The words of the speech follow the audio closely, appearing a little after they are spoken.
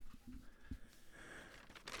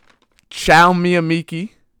Ciao mi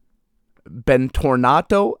amici,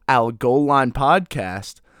 bentornato al Goal Line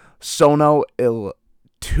Podcast. Sono il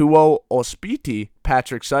tuo ospite,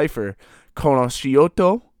 Patrick Cipher,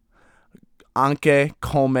 conosciuto anche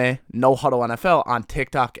come No Huddle NFL on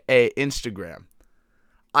TikTok and Instagram.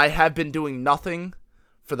 I have been doing nothing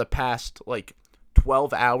for the past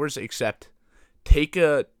 12 hours except take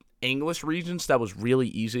a English Regents that was really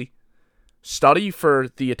easy, study for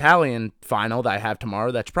the Italian final that I have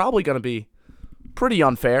tomorrow that's probably going to be pretty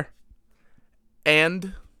unfair,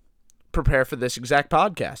 and prepare for this exact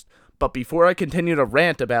podcast. But before I continue to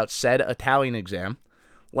rant about said Italian exam,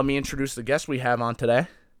 let me introduce the guest we have on today.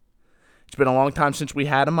 It's been a long time since we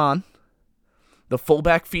had him on. The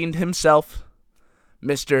fullback fiend himself,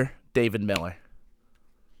 Mr. David Miller.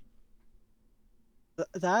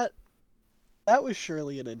 That was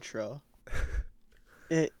surely an intro.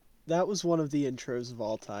 That was one of the intros of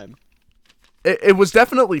all time. It was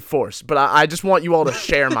definitely forced, but I just want you all to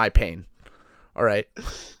share my pain. All right?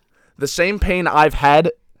 The same pain I've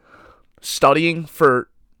had studying for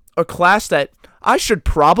a class that I should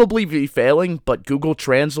probably be failing, but Google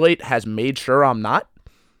Translate has made sure I'm not.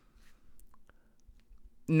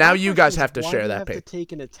 Now you guys have to share that pain. Why do you have to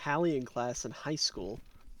take an Italian class in high school?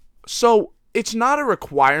 So, it's not a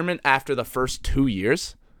requirement after the first 2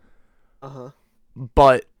 years. Uh-huh.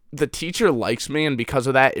 But the teacher likes me, and because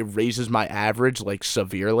of that, it raises my average,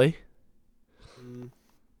 severely.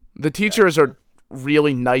 The teacher is a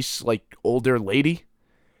really nice, older lady.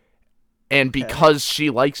 And because she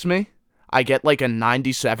likes me, I get, a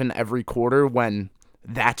 97 every quarter when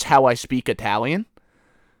that's how I speak Italian.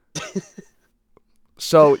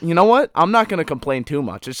 So, you know what? I'm not going to complain too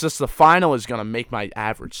much. It's just the final is going to make my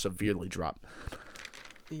average severely drop.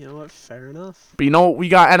 You know what? Fair enough. But you know what? We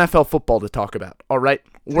got NFL football to talk about, all right?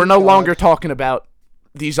 We're no longer talking about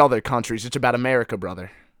these other countries. It's about America,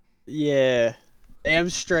 brother. Yeah. Damn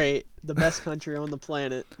straight. The best country on the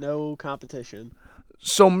planet. No competition.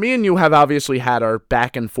 So me and you have obviously had our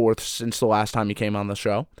back and forth since the last time you came on the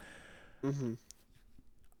show. Mm-hmm.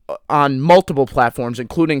 On multiple platforms,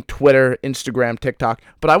 including Twitter, Instagram, TikTok.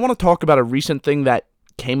 But I want to talk about a recent thing that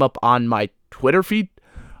came up on my Twitter feed.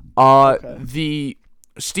 The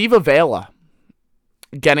Steve Avila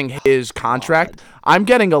getting his contract. God. I'm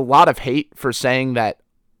getting a lot of hate for saying that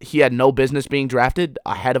he had no business being drafted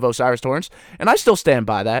ahead of Osiris Torrance, and I still stand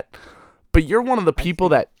by that. But you're one of the people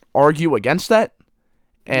that argue against that.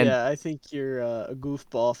 And yeah, I think you're a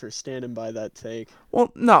goofball for standing by that take.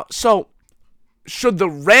 Well, no. So, should the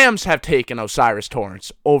Rams have taken Osiris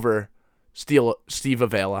Torrance over Steve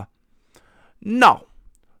Avila? No.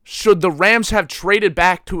 Should the Rams have traded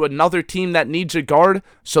back to another team that needs a guard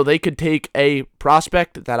so they could take a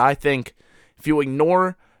prospect that I think, if you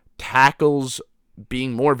ignore tackles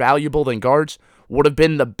being more valuable than guards, would have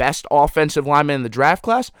been the best offensive lineman in the draft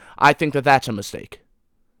class? I think that that's a mistake.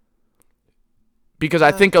 Because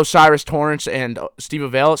I think Osiris Torrance and Steve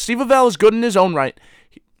Avila is good in his own right.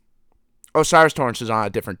 Osiris Torrance is on a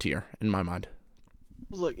different tier in my mind.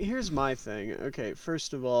 Look, here's my thing. Okay,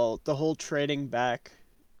 first of all, the whole trading back.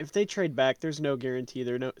 If they trade back, there's no guarantee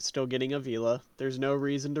they're still getting Avila. There's no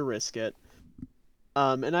reason to risk it.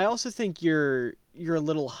 And I also think you're a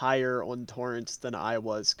little higher on Torrance than I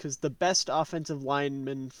was, because the best offensive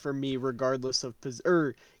lineman for me, irregardless of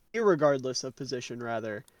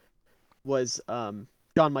position, was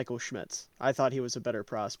John Michael Schmitz. I thought he was a better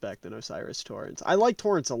prospect than Osiris Torrance. I like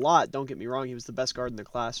Torrance a lot, don't get me wrong. He was the best guard in the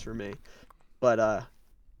class for me. But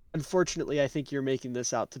unfortunately, I think you're making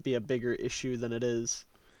this out to be a bigger issue than it is.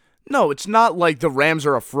 No, it's not like the Rams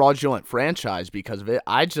are a fraudulent franchise because of it.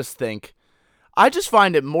 I just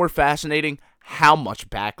find it more fascinating how much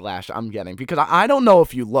backlash I'm getting, because I don't know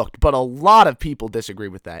if you looked, but a lot of people disagree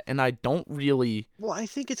with that, and I don't really... Well, I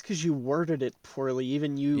think it's because you worded it poorly.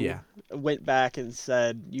 Even you went back and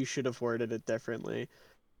said you should have worded it differently.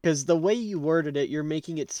 Because the way you worded it, you're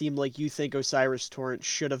making it seem like you think Osiris Torrance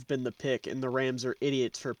should have been the pick, and the Rams are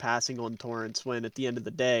idiots for passing on Torrance, when at the end of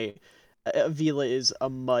the day, Avila is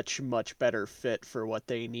a much, much better fit for what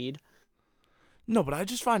they need. No, but I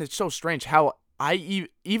just find it so strange how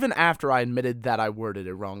even after I admitted that I worded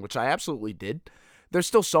it wrong, which I absolutely did, there's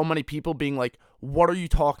still so many people being like, what are you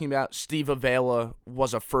talking about? Steve Avila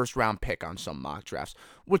was a first-round pick on some mock drafts,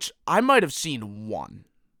 which I might have seen one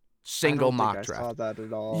single mock draft. I saw that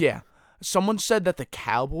at all. Yeah. Someone said that the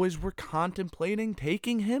Cowboys were contemplating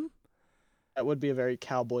taking him. That would be a very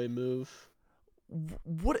Cowboy move.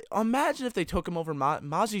 Imagine if they took him over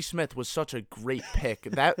Mozzie Smith was such a great pick.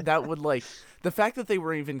 That would the fact that they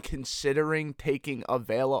were even considering taking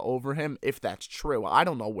Avila over him, if that's true. I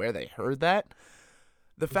don't know where they heard that.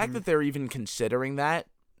 The fact that they're even considering that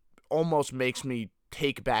almost makes me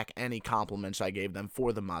take back any compliments I gave them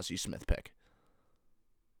for the Mozzie Smith pick.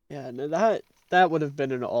 Yeah, no, that would have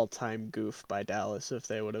been an all-time goof by Dallas if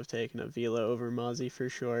they would have taken Avila over Mozzie for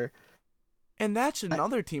sure. And that's I,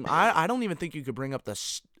 another team. I don't even think you could bring up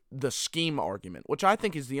the scheme argument, which I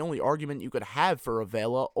think is the only argument you could have for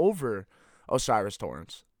Avila over Osiris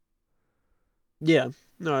Torrance. yeah,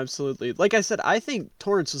 no, absolutely. Like I said, I think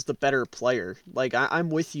Torrance was the better player. Like I'm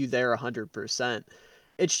with you there 100%.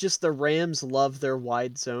 It's just the Rams love their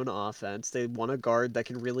wide zone offense. They want a guard that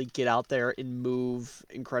can really get out there and move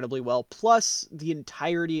incredibly well. Plus, the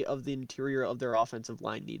entirety of the interior of their offensive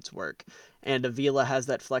line needs work. And Avila has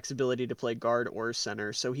that flexibility to play guard or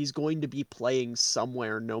center, so he's going to be playing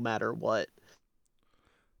somewhere no matter what.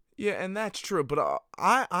 Yeah, and that's true, but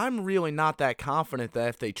I'm really not that confident that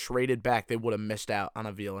if they traded back, they would have missed out on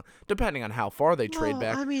Avila, depending on how far they trade Well,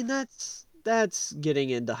 back. I mean, that's getting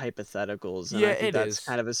into hypotheticals, and Yeah, I think it that's is.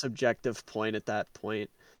 kind of a subjective point at that point.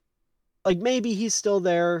 Like maybe he's still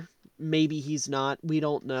there, maybe he's not. We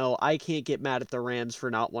don't know. I can't get mad at the Rams for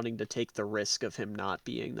not wanting to take the risk of him not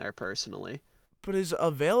being there personally. But is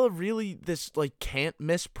Avila really this like can't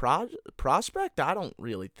miss prospect? I don't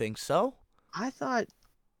really think so. I thought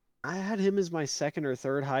I had him as my second or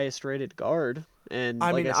third highest rated guard, and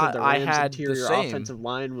I like mean, I said, the I Rams' had the interior same. offensive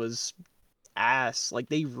line was ass. Like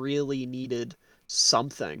they really needed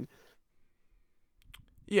something.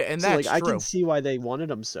 Yeah, and So like that's I can true. see why they wanted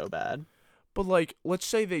him so bad. But like, let's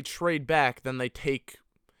say they trade back, then they take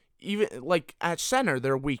even like at center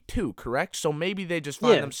they're weak too, correct? So maybe they just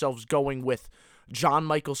find Yeah. themselves going with John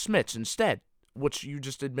Michael Smits instead, which you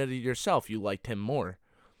just admitted yourself you liked him more.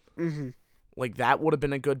 Mm-hmm. Like that would have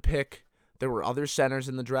been a good pick. There were other centers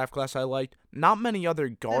in the draft class I liked. Not many other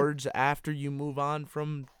Yeah. guards after you move on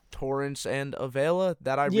from Torrance and Avila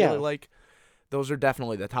that I really Yeah. like. Those are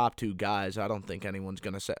definitely the top two guys. I don't think anyone's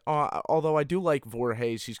going to say. Although I do like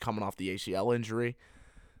Voorhees. He's coming off the ACL injury,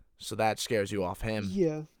 so that scares you off him.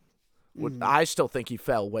 Yeah. Mm-hmm. I still think he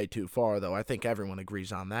fell way too far, though. I think everyone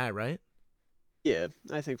agrees on that, right? Yeah,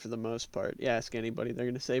 I think for the most part, you ask anybody, they're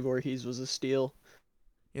gonna say Voorhees was a steal.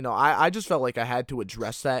 You know, I just felt like I had to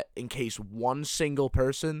address that in case one single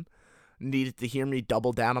person needed to hear me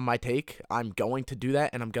double down on my take. I'm going to do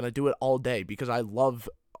that, and I'm going to do it all day because I love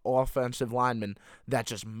offensive linemen that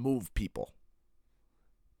just move people.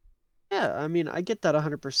 Yeah, I mean, I get that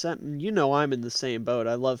 100%, and you know I'm in the same boat.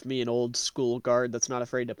 I love me an old school guard that's not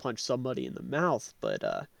afraid to punch somebody in the mouth, but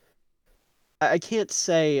I can't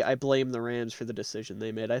say I blame the Rams for the decision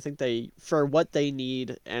they made. I think they, for what they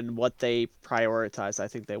need and what they prioritize, I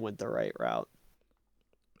think they went the right route.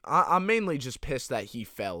 I'm mainly just pissed that he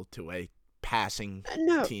fell to a passing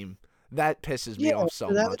No, team. That pisses me yeah, off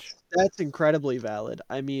so much. that's incredibly valid.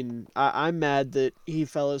 I mean, I'm mad that he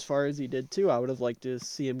fell as far as he did too. I would have liked to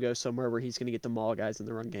see him go somewhere where he's going to get the mall guys in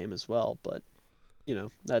the run game as well. But you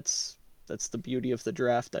know, that's the beauty of the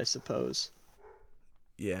draft, I suppose.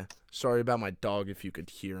 Yeah. Sorry about my dog if you could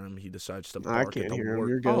hear him. He decides to I bark at can't the hear him. word.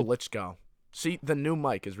 You're Oh, good. let's go. See, the new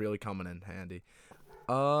mic is really coming in handy.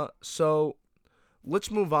 So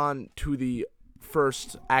let's move on to the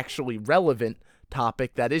first actually relevant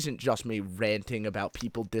topic that isn't just me ranting about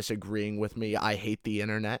people disagreeing with me. I hate the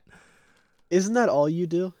internet. Isn't that all you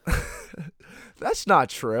do? That's not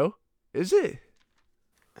true, is it?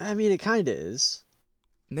 I mean, it kind of is.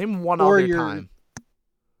 Name one Or other your time.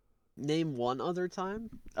 name one other time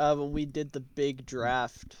when we did the big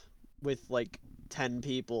draft with like 10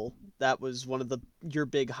 people. That was one of the your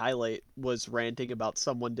big highlight was ranting about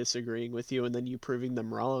someone disagreeing with you and then you proving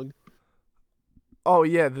them wrong. Oh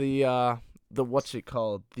yeah, the what's it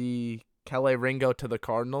called? The Kelly Ringo to the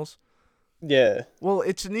Cardinals. Yeah. Well,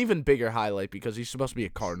 it's an even bigger highlight because he's supposed to be a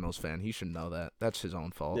Cardinals fan. He should know that. That's his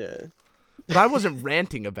own fault. Yeah. But I wasn't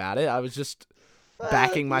ranting about it. I was just Well,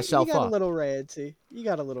 backing you myself got a up. little ranty. You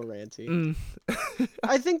got a little ranty. Mm.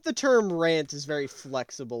 I think the term rant is very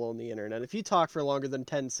flexible on the internet. If you talk for longer than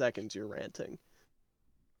 10 seconds, you're ranting.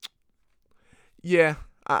 Yeah,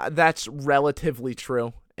 that's relatively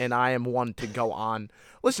true, and I am one to go on.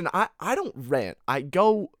 Listen, I don't rant. I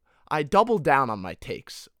double down on my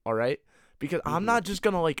takes, all right? Because I'm Hmm. not just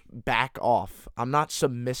going to like back off. I'm not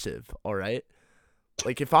submissive, all right?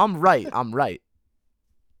 Like if I'm right, I'm right.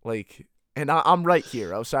 Like and I'm right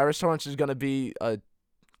here. Osiris Torrance is going to be a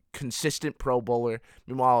consistent Pro Bowler.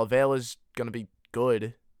 Meanwhile, Avela's going to be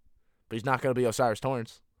good, but he's not going to be Osiris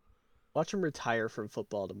Torrance. Watch him retire from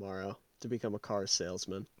football tomorrow to become a car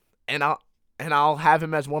salesman. And I'll have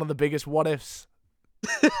him as one of the biggest what ifs.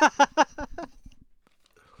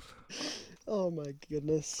 Oh my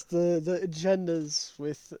goodness. The agendas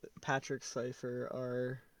with Patrick Cypher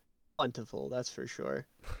are plentiful, that's for sure.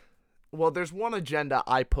 Well, there's one agenda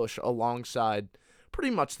I push alongside pretty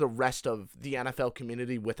much the rest of the NFL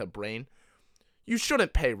community with a brain. You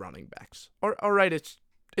shouldn't pay running backs. All right, it's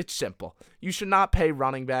simple. You should not pay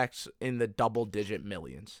running backs in the double-digit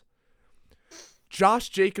millions. Josh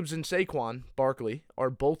Jacobs and Saquon Barkley are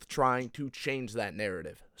both trying to change that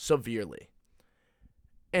narrative severely.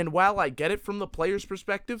 And while I get it from the player's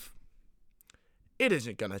perspective, it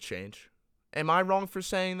isn't going to change. Am I wrong for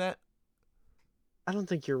saying that? I don't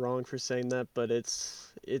think you're wrong for saying that, but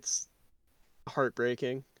it's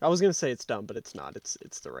heartbreaking. I was gonna say it's dumb, but it's not. It's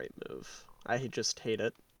the right move. I just hate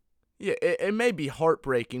it. Yeah, it may be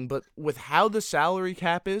heartbreaking, but with how the salary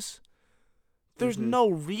cap is, there's no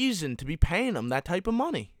reason to be paying them that type of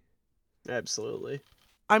money. Absolutely.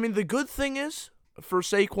 I mean, the good thing is, for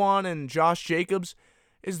Saquon and Josh Jacobs,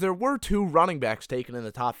 is there were 2 running backs taken in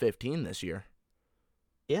the top 15 this year.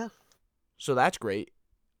 Yeah. So that's great.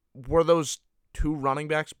 Were those 2 running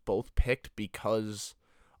backs both picked because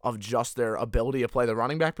of just their ability to play the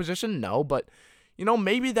running back position? No, but,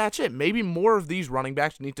 maybe that's it. Maybe more of these running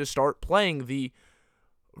backs need to start playing the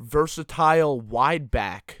versatile wide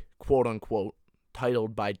back, quote-unquote,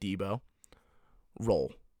 titled by Debo,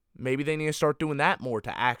 role. Maybe they need to start doing that more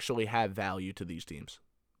to actually have value to these teams.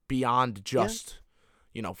 Beyond just,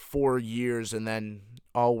 4 years and then,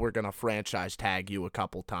 we're going to franchise tag you a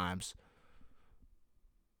couple times.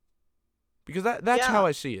 Because that's how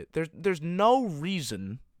I see it. There's no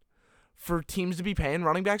reason for teams to be paying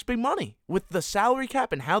running backs big money. With the salary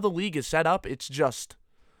cap and how the league is set up, it's just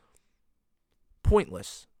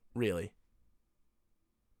pointless, really.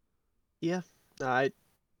 Yeah. I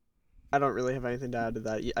don't really have anything to add to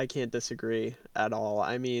that. I can't disagree at all.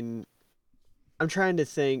 I mean, I'm trying to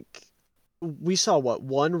think. We saw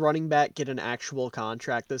one running back get an actual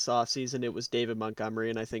contract this offseason. It was David Montgomery,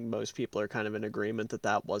 and I think most people are kind of in agreement that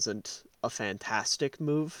that wasn't a fantastic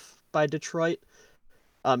move by Detroit.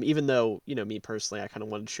 Even though, me personally, I kind of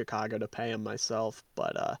wanted Chicago to pay him myself,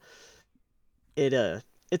 but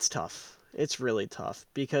it's tough. It's really tough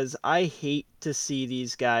because I hate to see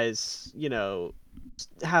these guys,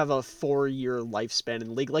 have a 4-year lifespan in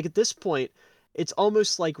the league. Like at this point, it's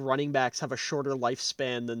almost like running backs have a shorter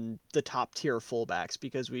lifespan than the top tier fullbacks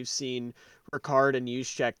because we've seen Ricard and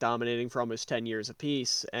Juszczyk dominating for almost 10 years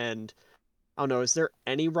apiece. And I don't know, is there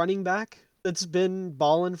any running back that's been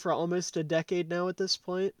balling for almost a decade now at this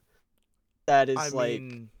point that is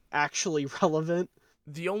actually relevant?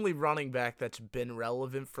 The only running back that's been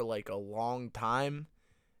relevant for like a long time,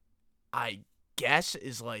 I guess,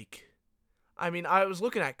 is I was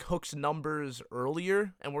looking at Cook's numbers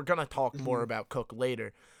earlier, and we're going to talk more about Cook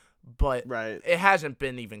later, but it hasn't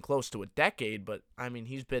been even close to a decade, but,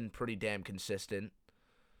 he's been pretty damn consistent.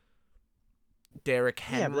 Derrick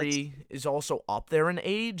Henry is also up there in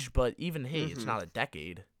age, but even it's not a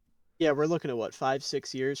decade. Yeah, we're looking at,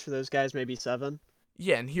 5-6 years for those guys, maybe 7?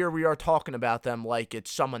 Yeah, and here we are talking about them like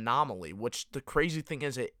it's some anomaly, which the crazy thing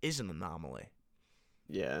is it is an anomaly.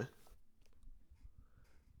 Yeah.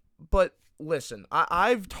 But listen,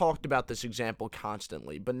 I've talked about this example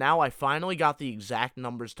constantly, but now I finally got the exact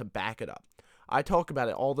numbers to back it up. I talk about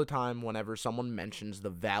it all the time whenever someone mentions the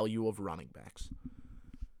value of running backs.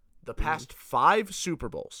 The past 5 Super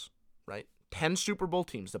Bowls, right? 10 Super Bowl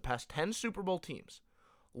teams, the past 10 Super Bowl teams.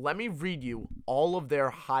 Let me read you all of their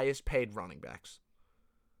highest paid running backs.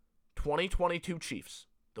 2022 Chiefs,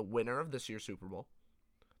 the winner of this year's Super Bowl.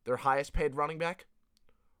 Their highest paid running back,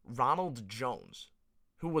 Ronald Jones,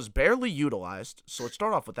 who was barely utilized, so let's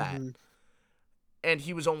start off with that. And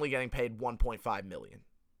he was only getting paid $1.5 million.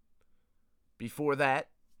 Before that,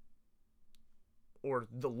 or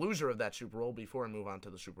the loser of that Super Bowl, before I move on to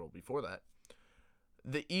the Super Bowl before that,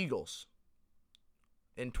 the Eagles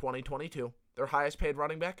in 2022, their highest paid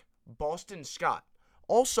running back, Boston Scott,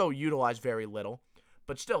 also utilized very little,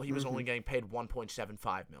 but still he was only getting paid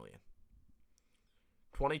 $1.75 million.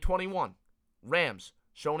 2021, Rams,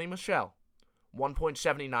 Sony Michel,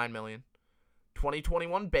 $1.79 million.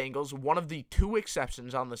 2021 Bengals, one of the 2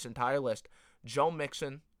 exceptions on this entire list, Joe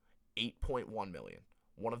Mixon, $8.1 million.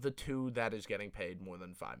 One of the 2 that is getting paid more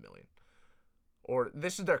than $5 million. Or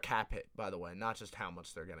this is their cap hit, by the way, not just how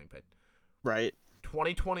much they're getting paid. Right.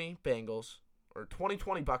 2020 Bengals, or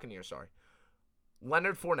 2020 Buccaneers, sorry.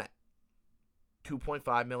 Leonard Fournette,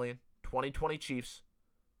 $2.5 million. 2020 Chiefs,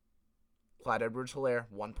 Clyde Edwards-Helaire,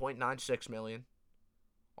 $1.96 million.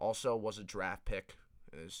 Also was a draft pick.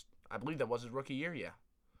 I believe that was his rookie year, yeah.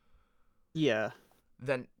 Yeah.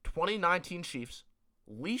 Then 2019 Chiefs,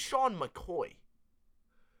 LeSean McCoy.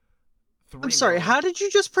 I'm sorry, how did you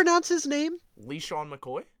just pronounce his name? LeSean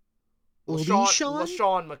McCoy? LeSean?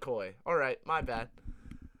 LeSean McCoy. All right, my bad.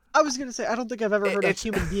 I was gonna say I don't think I've ever heard a It's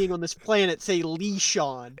human being on this planet say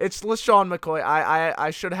Leashon. it's LaShawn McCoy.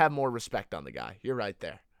 I should have more respect on the guy. You're right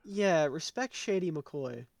there. Yeah, respect Shady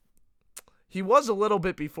McCoy. He was a little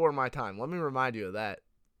bit before my time. Let me remind you of that.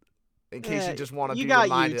 In case you Yeah, just want to you be got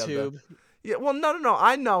reminded of the. YouTube. Yeah, well, no.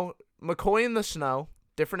 I know McCoy in the snow,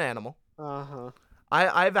 different animal. Uh-huh.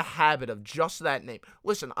 I have a habit of just that name.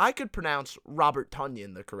 Listen, I could pronounce Robert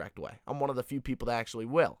Tunyon the correct way. I'm one of the few people that actually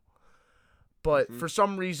will. But Mm-hmm. for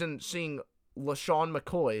some reason, seeing LaShawn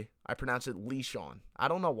McCoy, I pronounce it Leashon. I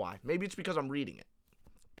don't know why. Maybe it's because I'm reading it.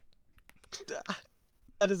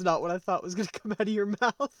 That is not what I thought was gonna come out of your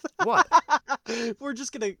mouth. What? We're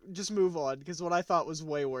just gonna move on because what I thought was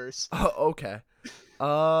way worse. Okay.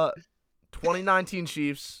 Uh, 2019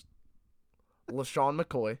 Chiefs, LaShawn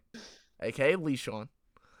McCoy, aka Leashon.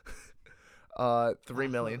 3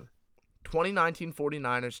 million. Uh-huh. 2019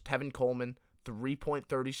 49ers, Tevin Coleman,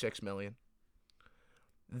 3.36 million.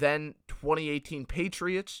 Then 2018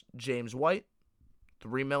 Patriots, James White,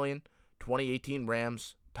 3 million. 2018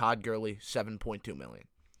 Rams, Todd Gurley, 7.2 million.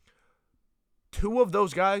 Two of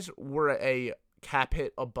those guys were a cap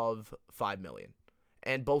hit above 5 million.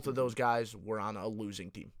 And both of those guys were on a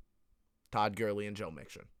losing team. Todd Gurley and Joe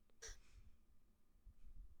Mixon.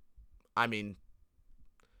 I mean,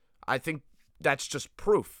 I think that's just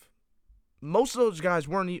proof. Most of those guys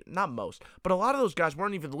weren't, not most, but a lot of those guys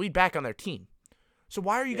weren't even the lead back on their team. So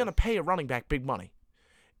why are you going to pay a running back big money?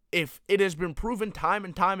 If it has been proven time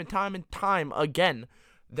and time again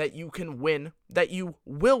that you can win, that you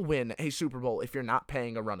will win a Super Bowl if you're not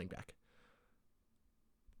paying a running back.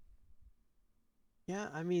 Yeah,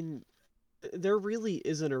 I mean, there really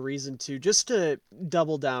isn't a reason to. Just to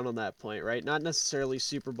double down on that point, right? Not necessarily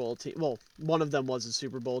Super Bowl team. Well, one of them was a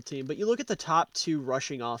Super Bowl team, but you look at the top two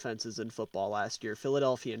rushing offenses in football last year,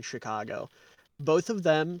 Philadelphia and Chicago. Both of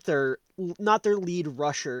them, they're not their lead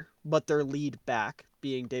rusher, but their lead back,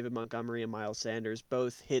 being David Montgomery and Miles Sanders,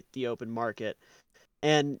 both hit the open market.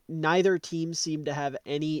 And neither team seemed to have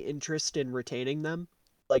any interest in retaining them,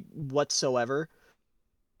 like whatsoever.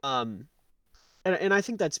 Um, and I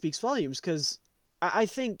think that speaks volumes because I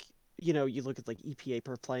think you look at like EPA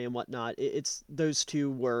per play and whatnot. It's those two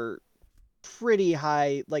were pretty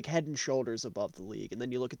high, like head and shoulders above the league. And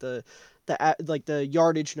then you look at the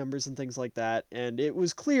yardage numbers and things like that, and it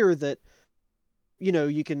was clear that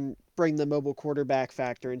you can bring the mobile quarterback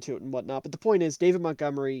factor into it and whatnot. But the point is, David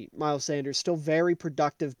Montgomery, Miles Sanders, still very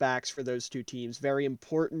productive backs for those two teams, very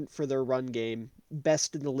important for their run game,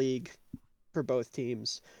 best in the league for both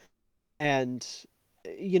teams. And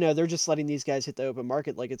they're just letting these guys hit the open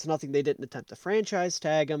market like it's nothing. They didn't attempt to franchise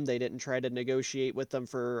tag them. They didn't try to negotiate with them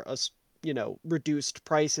for a reduced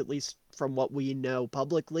price, at least from what we know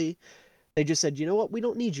publicly. They just said, you know what, we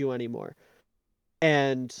don't need you anymore.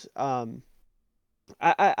 And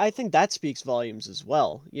I think that speaks volumes as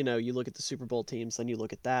well. You look at the Super Bowl teams, then you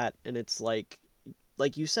look at that, and it's like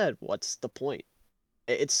you said, what's the point?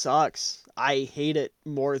 It sucks. I hate it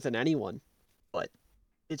more than anyone, but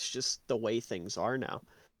it's just the way things are now.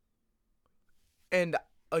 And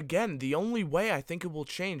again, the only way I think it will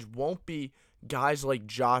change won't be guys like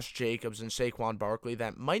Josh Jacobs and Saquon Barkley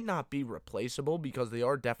that might not be replaceable because they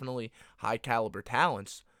are definitely high caliber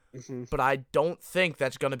talents. Mm-hmm. But I don't think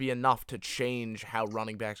that's going to be enough to change how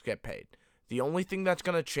running backs get paid. The only thing that's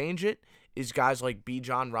going to change it is guys like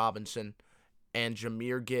Bijan Robinson and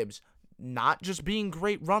Jahmyr Gibbs not just being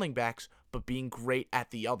great running backs, but being great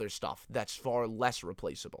at the other stuff that's far less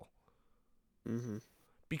replaceable. Mm-hmm.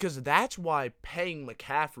 Because that's why paying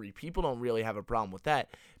McCaffrey, people don't really have a problem with that,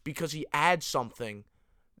 because he adds something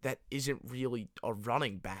that isn't really a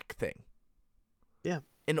running back thing. Yeah.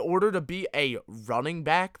 In order to be a running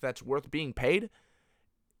back that's worth being paid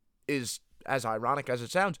is, as ironic as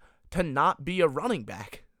it sounds, to not be a running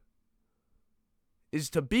back. Is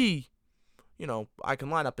to be, I can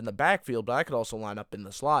line up in the backfield, but I could also line up in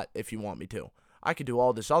the slot if you want me to. I could do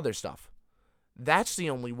all this other stuff. That's the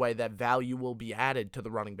only way that value will be added to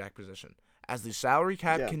the running back position. As the salary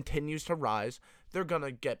cap continues to rise, they're going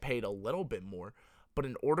to get paid a little bit more. But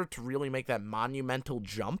in order to really make that monumental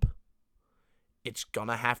jump, it's going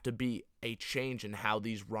to have to be a change in how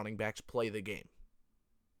these running backs play the game.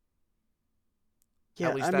 Yeah,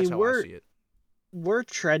 at least that's how I see it. We're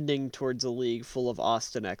trending towards a league full of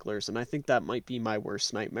Austin Ecklers, and I think that might be my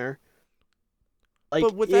worst nightmare.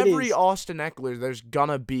 But with every Austin Eckler, there's going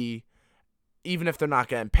to be, even if they're not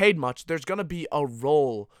getting paid much, there's going to be a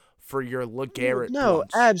role for your LeGarrette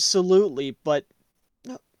Blunts. Absolutely, but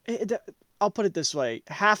I'll put it this way.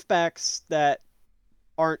 Halfbacks that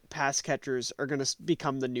aren't pass catchers are going to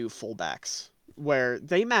become the new fullbacks, where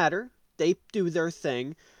they matter, they do their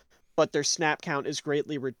thing, but their snap count is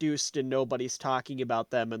greatly reduced and nobody's talking about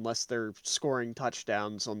them unless they're scoring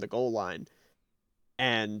touchdowns on the goal line.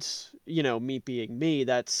 And, me being me,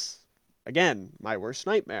 that's, again, my worst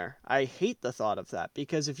nightmare. I hate the thought of that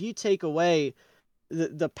because if you take away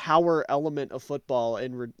the power element of football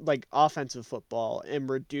and like offensive football and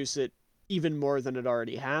reduce it even more than it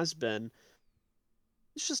already has been,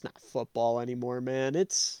 it's just not football anymore, man.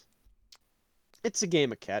 It's a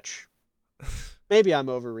game of catch. Maybe I'm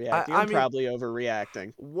overreacting. I I'm mean, probably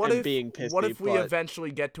overreacting what and if being what pissy, if we but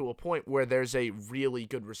eventually get to a point where there's a really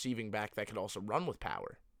good receiving back that could also run with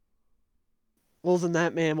power? well, then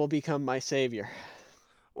that man will become my savior.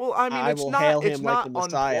 Well, I mean, I will hail it's him like not the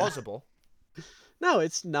Messiah. unplausible. No,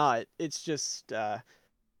 it's not. It's just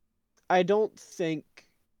I don't think.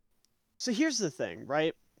 So here's the thing,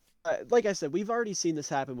 right? Like I said, we've already seen this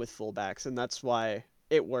happen with fullbacks, and that's why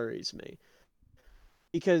it worries me.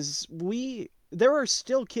 Because there are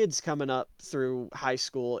still kids coming up through high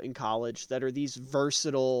school and college that are these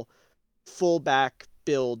versatile fullback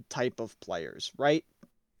build type of players, right?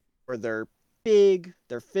 Where they're big,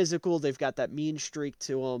 they're physical, they've got that mean streak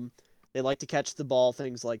to them, they like to catch the ball,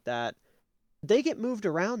 things like that. They get moved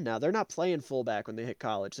around now. They're not playing fullback when they hit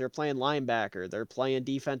college. They're playing linebacker, they're playing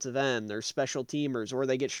defensive end, they're special teamers, or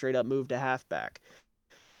they get straight up moved to halfback.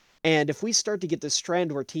 And if we start to get this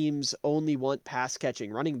trend where teams only want pass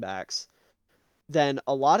catching running backs, then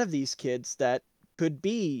a lot of these kids that could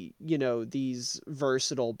be, these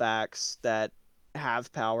versatile backs that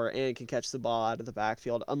have power and can catch the ball out of the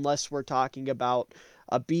backfield, unless we're talking about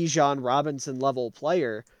a Bijan Robinson level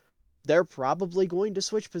player, they're probably going to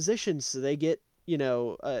switch positions so they get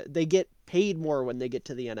paid more when they get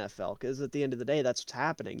to the NFL because at the end of the day that's what's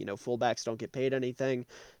happening. Fullbacks don't get paid anything,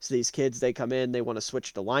 so these kids they come in, they want to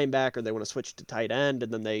switch to linebacker, they want to switch to tight end,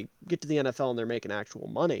 and then they get to the NFL and they're making actual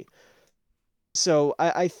money. So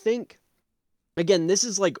I think again, this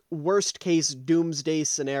is like worst case doomsday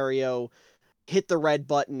scenario, hit the red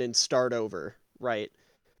button and start over, right?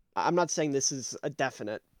 I'm not saying this is a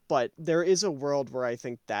definite, but there is a world where I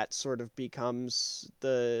think that sort of becomes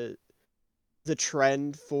the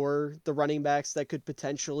trend for the running backs that could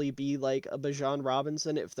potentially be like a Bijan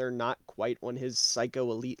Robinson if they're not quite on his psycho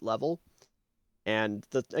elite level. And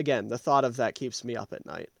the thought of that keeps me up at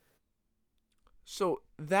night. So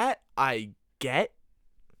that I get,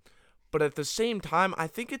 but at the same time, I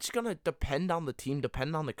think it's going to depend on the team,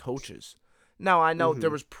 depend on the coaches. Now, I know there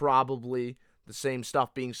Mm-hmm. was probably the same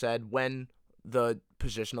stuff being said when the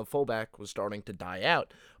position of fullback was starting to die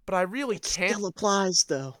out, but It still applies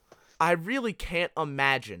though. I really can't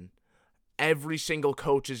imagine every single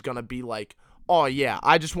coach is going to be like, "Oh yeah,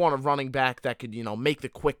 I just want a running back that could, make the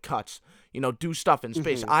quick cuts, do stuff in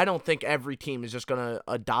space." Mm-hmm. I don't think every team is just going to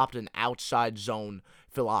adopt an outside zone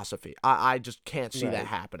philosophy. I just can't see that Right.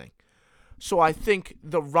 happening. So I think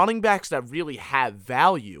the running backs that really have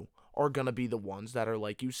value are going to be the ones that are,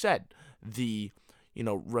 like you said, the,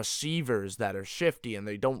 receivers that are shifty and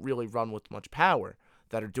they don't really run with much power,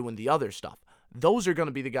 that are doing the other stuff. Those are going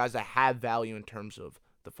to be the guys that have value in terms of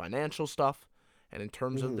the financial stuff and in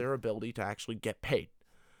terms of Mm-hmm. their ability to actually get paid.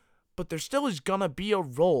 But there still is going to be a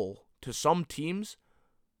role to some teams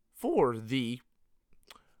for the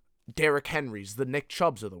Derrick Henrys, the Nick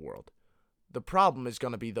Chubbs of the world. The problem is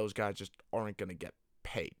going to be those guys just aren't going to get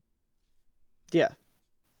paid. Yeah.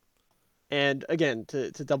 And again,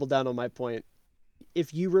 to double down on my point,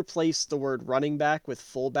 if you replace the word running back with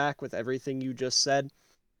fullback with everything you just said,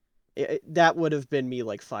 that would have been me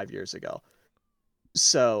like 5 years ago.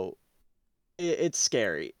 So it's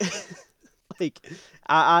scary. Like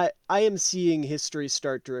I am seeing history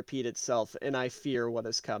start to repeat itself, and I fear what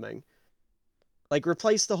is coming. Like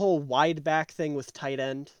replace the whole wide back thing with tight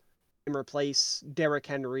end, and replace Derrick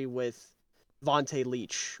Henry with Vontae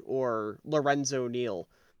Leach or Lorenzo Neal,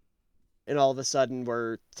 and all of a sudden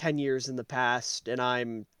we're 10 years in the past and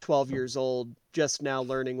I'm 12 years old just now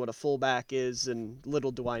learning what a fullback is, and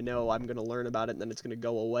little do I know I'm going to learn about it and then it's going to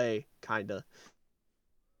go away, kind of.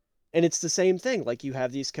 And it's the same thing. Like you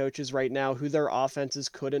have these coaches right now who their offenses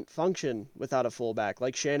couldn't function without a fullback,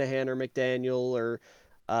 like Shanahan or McDaniel or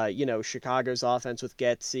Chicago's offense with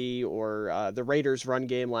Getsy or the Raiders' run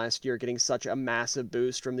game last year getting such a massive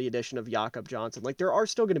boost from the addition of Jakob Johnson. Like there are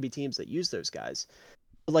still going to be teams that use those guys.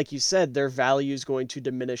 But like you said, their value is going to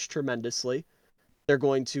diminish tremendously. They're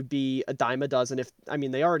going to be a dime a dozen. If I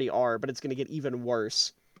mean they already are, but it's going to get even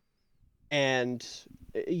worse. And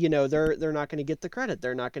they're not going to get the credit.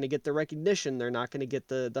 They're not going to get the recognition. They're not going to get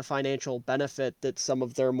the financial benefit that some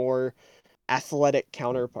of their more athletic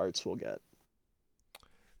counterparts will get.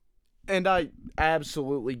 And I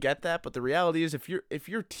absolutely get that, but the reality is if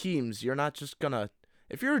you're teams, you're not just gonna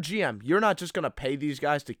If you're a GM, you're not just going to pay these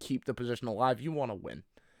guys to keep the position alive. You want to win.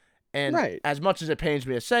 And Right. as much as it pains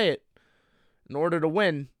me to say it, in order to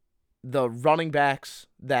win, the running backs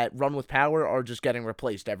that run with power are just getting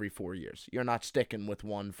replaced every 4 years. You're not sticking with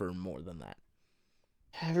one for more than that.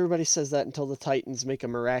 Everybody says that until the Titans make a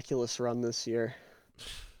miraculous run this year.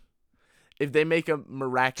 If they make a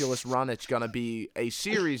miraculous run, it's going to be a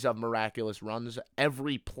series of miraculous runs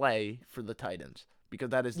every play for the Titans, because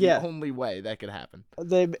that is the Yeah. only way that could happen.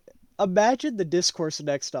 Imagine the discourse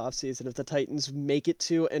next offseason if the Titans make it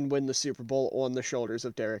to and win the Super Bowl on the shoulders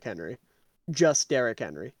of Derrick Henry. Just Derrick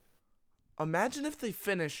Henry. Imagine if they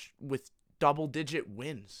finish with double-digit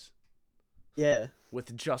wins Yeah.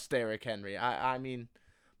 with just Derrick Henry. I mean,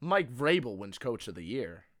 Mike Vrabel wins Coach of the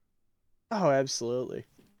Year. Oh, absolutely.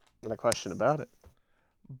 Not a question about it.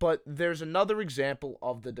 But there's another example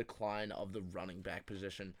of the decline of the running back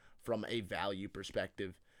position from a value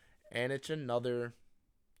perspective, and it's another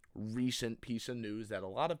recent piece of news that a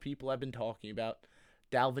lot of people have been talking about.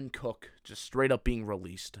 Dalvin Cook just straight up being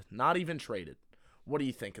released, not even traded. What do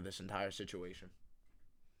you think of this entire situation?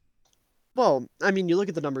 Well, I mean, you look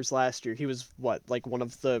at the numbers last year. He was like one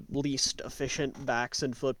of the least efficient backs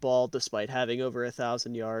in football, despite having over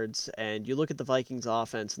 1,000 yards. And you look at the Vikings'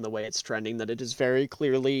 offense and the way it's trending, that it is very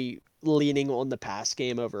clearly leaning on the pass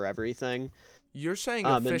game over everything. You're saying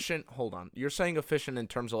efficient. Hold on. You're saying efficient in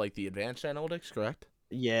terms of like the advanced analytics, correct?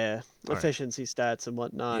 Yeah, All right. efficiency stats and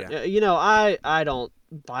whatnot. Yeah. I don't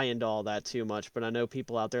buy into all that too much, but I know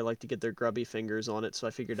people out there like to get their grubby fingers on it, so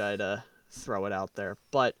I figured I'd throw it out there.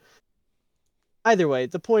 But either way,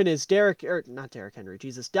 the point is not Derrick Henry,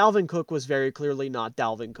 Jesus. Dalvin Cook was very clearly not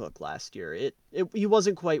Dalvin Cook last year. He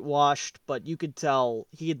wasn't quite washed, but you could tell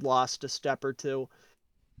he had lost a step or two.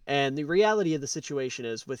 And the reality of the situation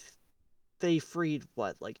is they freed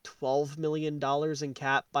like $12 million in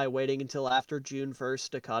cap by waiting until after June 1st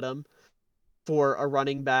to cut him for a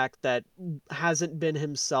running back that hasn't been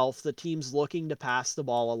himself. The team's looking to pass the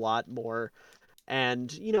ball a lot more.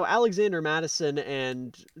 And, Alexander Madison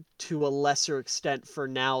and to a lesser extent for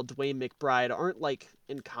now, Dwayne McBride aren't like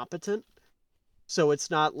incompetent. So it's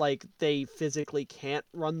not like they physically can't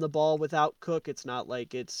run the ball without Cook. It's not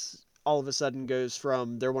like it's all of a sudden goes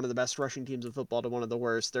from they're one of the best rushing teams in football to one of the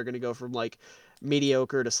worst. They're going to go from like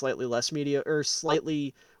mediocre to slightly less mediocre or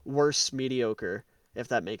slightly worse mediocre, if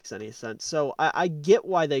that makes any sense. So I get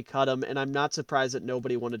why they cut him, and I'm not surprised that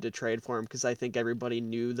nobody wanted to trade for him because I think everybody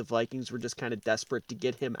knew the Vikings were just kind of desperate to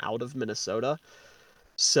get him out of Minnesota.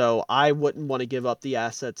 So I wouldn't want to give up the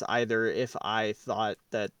assets either if I thought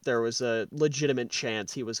that there was a legitimate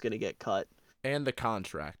chance he was going to get cut. And the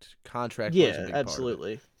contract. Contract plays a Yeah, big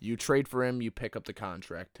absolutely. part of it. You trade for him, you pick up the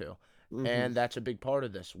contract too. Mm-hmm. And that's a big part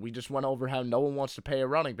of this. We just went over how no one wants to pay a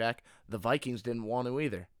running back. The Vikings didn't want to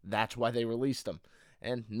either. That's why they released him.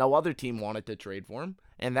 And no other team wanted to trade for him.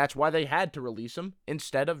 And that's why they had to release him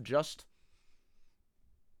instead of just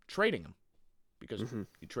trading him. Because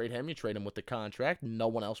you trade him with the contract. No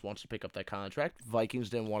one else wants to pick up that contract.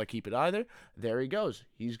 Vikings didn't want to keep it either. There he goes.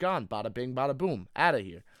 He's gone. Bada bing, bada boom. Out of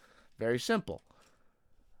here. Very simple.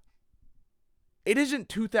 It isn't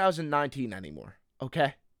 2019 anymore,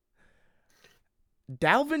 okay?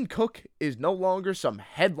 Dalvin Cook is no longer some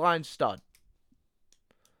headline stud.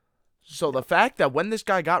 So the fact that when this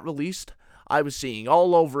guy got released, I was seeing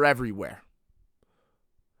all over everywhere.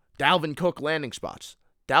 Dalvin Cook landing spots.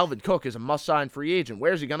 Dalvin Cook is a must-sign free agent.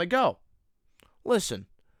 Where's he going to go? Listen,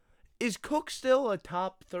 is Cook still a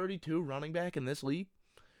top 32 running back in this league?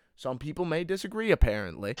 Some people may disagree,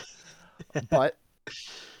 apparently. But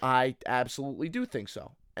I absolutely do think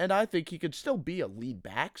so. And I think he could still be a lead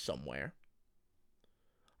back somewhere.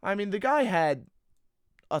 I mean, the guy had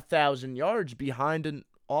 1,000 yards behind an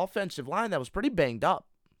offensive line that was pretty banged up.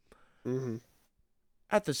 Mm-hmm.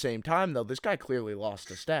 At the same time, though, this guy clearly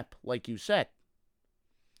lost a step, like you said.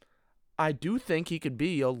 I do think he could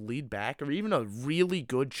be a lead back or even a really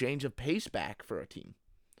good change of pace back for a team.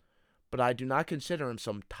 But I do not consider him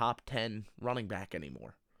some top 10 running back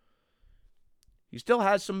anymore. He still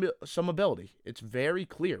has some ability. It's very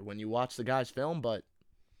clear when you watch the guy's film, but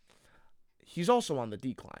he's also on the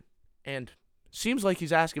decline. And seems like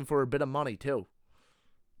he's asking for a bit of money, too.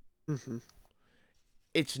 Mm-hmm.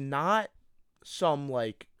 It's not some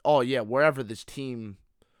like, oh yeah, whatever team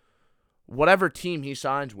he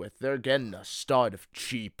signs with, they're getting a stud of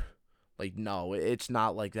cheap. Like, no, it's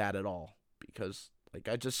not like that at all. Because, like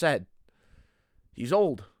I just said, he's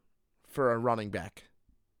old for a running back.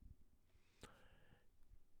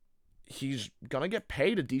 He's going to get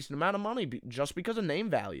paid a decent amount of money just because of name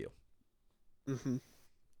value. Mm-hmm.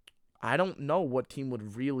 I don't know what team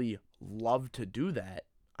would really love to do that.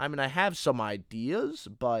 I mean, I have some ideas,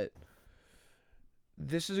 but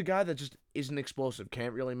this is a guy that just isn't explosive,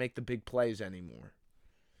 can't really make the big plays anymore.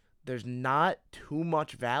 There's not too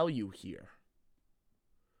much value here.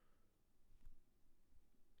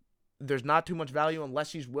 There's not too much value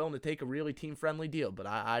unless he's willing to take a really team-friendly deal, but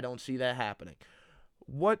I don't see that happening.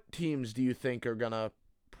 What teams do you think are going to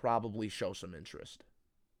probably show some interest?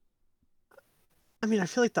 I mean, I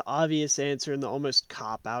feel like the obvious answer and the almost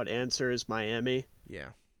cop-out answer is Miami. Yeah.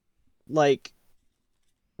 Like,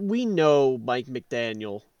 we know Mike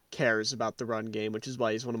McDaniel cares about the run game, which is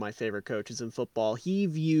why he's one of my favorite coaches in football. He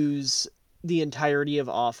views the entirety of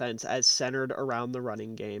offense as centered around the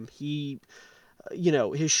running game.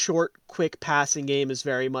 His short, quick passing game is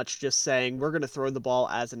very much just saying we're going to throw the ball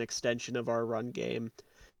as an extension of our run game.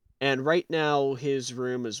 And right now, his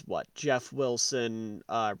room is what? Jeff Wilson,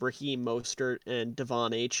 Raheem Mostert, and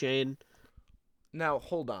Devon Achane. Now,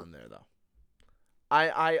 hold on there, though.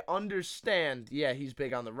 I understand, yeah, he's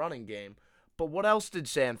big on the running game, but what else did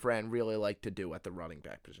San Fran really like to do at the running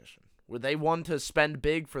back position? Were they one to spend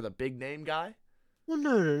big for the big name guy? Well,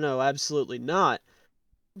 no, absolutely not.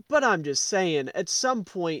 But I'm just saying, at some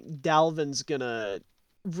point, Dalvin's gonna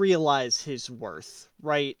realize his worth,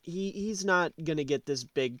 right? He's not gonna get this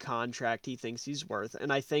big contract he thinks he's worth,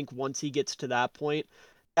 and I think once he gets to that point,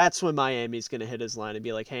 that's when Miami's gonna hit his line and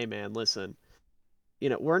be like, "Hey, man, listen,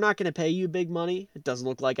 we're not gonna pay you big money. It doesn't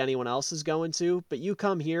look like anyone else is going to, but you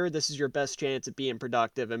come here, this is your best chance at being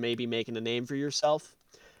productive and maybe making a name for yourself.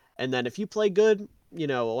 And then if you play good,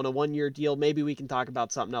 on a 1 year deal, maybe we can talk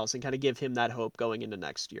about something else and kind of give him that hope going into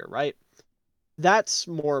next year, right?" That's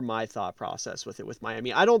more my thought process with it with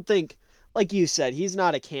Miami. I don't think, like you said, he's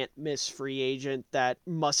not a can't miss free agent that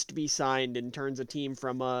must be signed and turns a team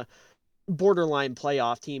from a borderline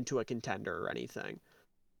playoff team to a contender or anything.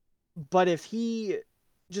 But if he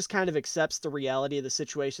just kind of accepts the reality of the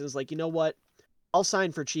situation, is like, you know what? I'll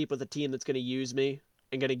sign for cheap with a team that's going to use me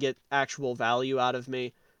and going to get actual value out of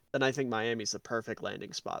me, then I think Miami's the perfect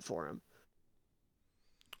landing spot for him.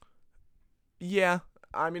 Yeah,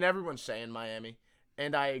 I mean, everyone's saying Miami,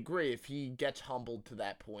 and I agree. If he gets humbled to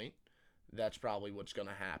that point, that's probably what's going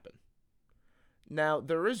to happen. Now,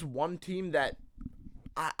 there is one team that,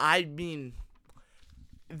 I mean,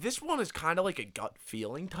 this one is kind of like a gut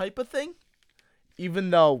feeling type of thing, even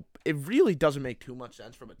though it really doesn't make too much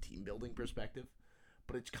sense from a team building perspective.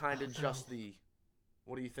 But it's kind of just the.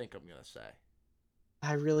 What do you think I'm going to say?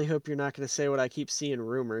 I really hope you're not going to say what I keep seeing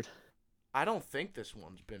rumored. I don't think this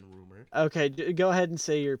one's been rumored. Okay, go ahead and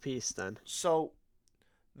say your piece then. So,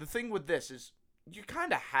 the thing with this is you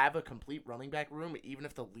kind of have a complete running back room even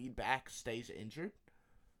if the lead back stays injured.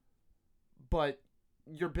 But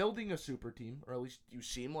you're building a super team, or at least you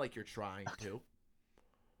seem like you're trying to.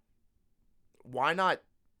 Why not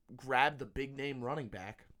grab the big name running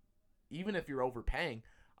back, even if you're overpaying?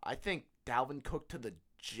 I think Dalvin Cook to the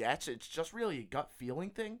Jets, it's just really a gut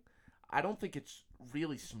feeling thing. I don't think it's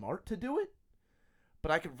really smart to do it,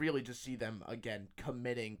 but I could really just see them, again,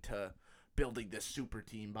 committing to building this super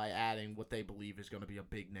team by adding what they believe is going to be a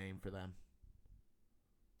big name for them.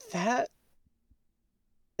 That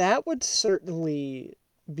that would certainly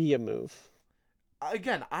be a move.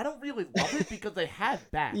 Again, I don't really love it because they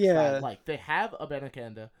have backs that I Yeah. like. They have a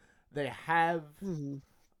Benakanda. They have Hmm.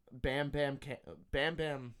 Bam Bam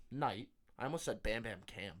Knight. I almost said Bam Bam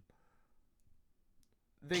Cam.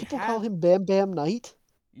 They People call have. him Bam Bam Knight?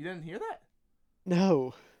 You didn't hear that?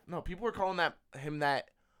 No. No, people were calling him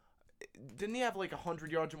that. Didn't he have like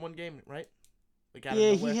 100 yards in one game, right? Like out of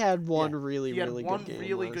Yeah, he nowhere. had Yeah, one really, he had really good one game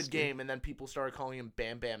really good last year. game, and then people started calling him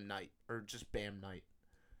Bam Bam Knight or just Bam Knight.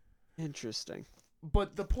 Interesting.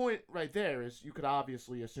 But the point right there is you could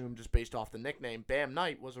obviously assume just based off the nickname, Bam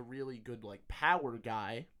Knight was a really good like power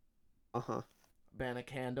guy. Uh-huh.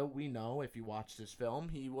 Banakanda, we know if you watch this film,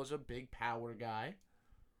 he was a big power guy.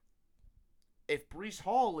 If Brees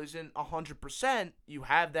Hall isn't 100%, you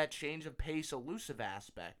have that change of pace elusive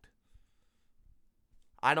aspect.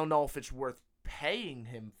 I don't know if it's worth paying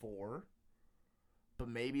him for, but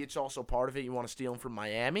maybe it's also part of it. You want to steal him from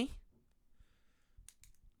Miami?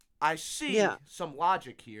 I see Yeah. some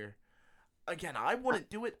logic here. Again, I wouldn't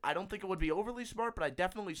do it. I don't think it would be overly smart, but I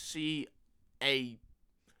definitely see a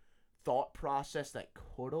thought process that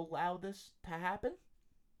could allow this to happen.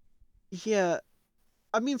 Yeah.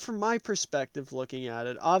 I mean, from my perspective looking at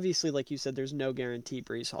it, obviously, like you said, there's no guarantee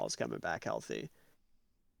Brees Hall's coming back healthy.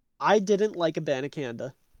 I didn't like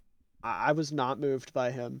Abanikanda. I was not moved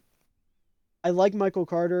by him. I like Michael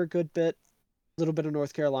Carter a good bit. A little bit of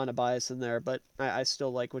North Carolina bias in there, but I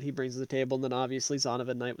still like what he brings to the table. And then obviously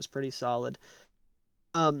Zonovan Knight was pretty solid.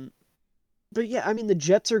 Um, But yeah, I mean, the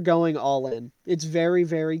Jets are going all in. It's very,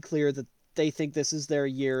 very clear that they think this is their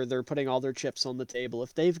year. They're putting all their chips on the table.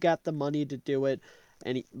 If they've got the money to do it,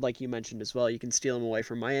 and like you mentioned as well, you can steal them away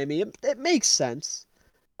from Miami. It makes sense.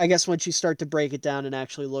 I guess once you start to break it down and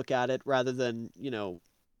actually look at it, rather than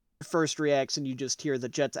first reaction you just hear the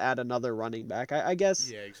Jets add another running back. I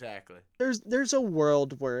guess Yeah, exactly. there's a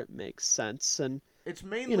world where it makes sense, and It's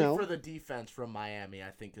you mainly know, for the defense from Miami, I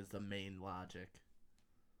think, is the main logic.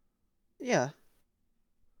 yeah,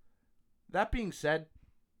 That being said,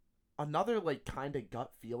 another like kind of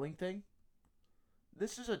gut feeling thing.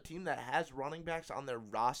 This is a team that has running backs on their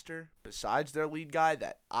roster besides their lead guy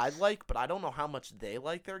that I like, but I don't know how much they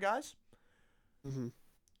like their guys. hmm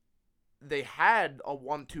They had a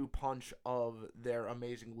 1-2 punch of their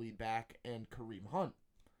amazing lead back and Kareem Hunt.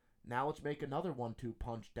 Now let's make another 1-2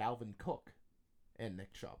 punch, Dalvin Cook and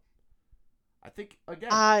Nick Chubb. I think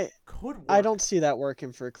again I could I don't work. see that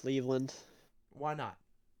working for Cleveland. Why not?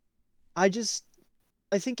 I just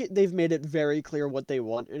I think they've made it very clear what they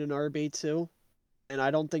want in an RB2, and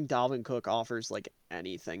I don't think Dalvin Cook offers like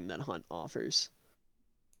anything that Hunt offers.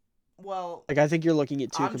 Well, Like I think you're looking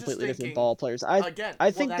at two I'm just completely different thinking ball players. I again.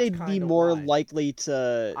 I Well, think that's they'd be kind of more why. likely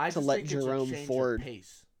to I just let think it's a Jerome change of Ford.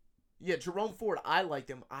 pace. Yeah, Jerome Ford, I like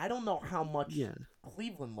him. I don't know how much Yeah.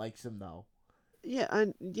 Cleveland likes him though. Yeah,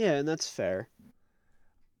 and that's fair.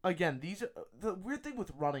 Again, these the weird thing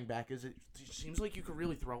with running back is it seems like you could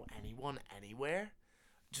really throw anyone anywhere,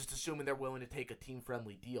 just assuming they're willing to take a team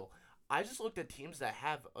friendly deal. I just looked at teams that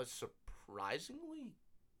have a surprisingly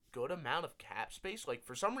good amount of cap space. Like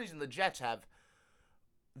for some reason, the Jets have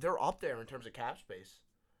they're up there in terms of cap space,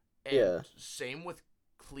 and Yeah. same with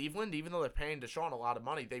Cleveland. Even though they're paying Deshaun a lot of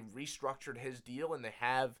money, they restructured his deal and they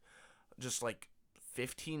have just like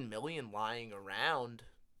 15 million lying around.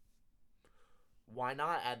 Why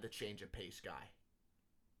not add the change of pace guy?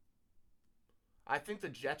 I think the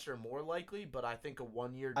Jets are more likely, but I think a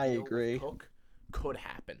 1 year I deal with agree. Cook could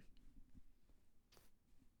happen.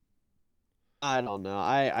 I don't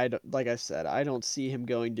know. Like I said, I don't see him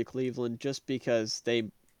going to Cleveland just because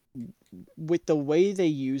with the way they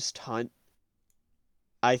used Hunt,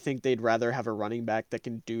 I think they'd rather have a running back that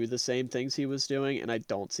can do the same things he was doing, and I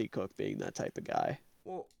don't see Cook being that type of guy.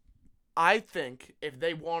 Well, I think if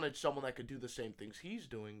they wanted someone that could do the same things he's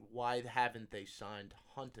doing, why haven't they signed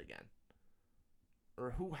Hunt again?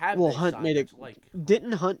 Or who have Well, they Hunt signed made it. that's like Hunt?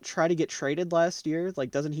 Didn't Hunt try to get traded last year?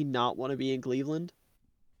 Like, doesn't he not want to be in Cleveland?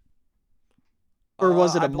 Or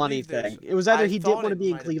was it I a money believe thing? there's. It was either I he didn't thought want to it be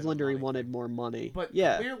in might have been a Cleveland or he money thing. wanted more money. But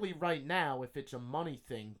Yeah. clearly, right now, if it's a money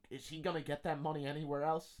thing, is he going to get that money anywhere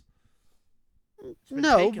else? It's been No,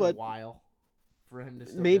 taking a but while for him to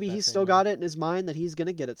still get maybe that he's same still money. got it in his mind that he's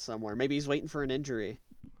gonna get it somewhere. Maybe he's waiting for an injury.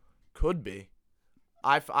 Could be.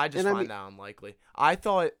 I just And I find mean, that unlikely. I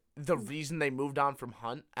thought the reason they moved on from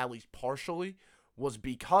Hunt, at least partially, was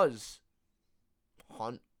because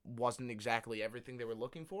Hunt wasn't exactly everything they were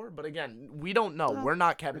looking for. But again, we don't know. uh, We're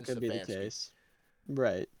not it Kevin could be the Stefanski. case.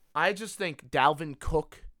 Right. I just think Dalvin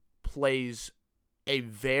Cook plays a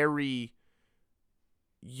very,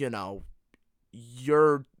 you know,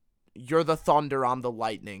 you're you're the thunder on the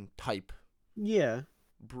lightning type Yeah,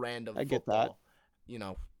 brand of I get that. football. You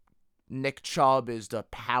know, Nick Chubb is the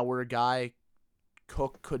power guy.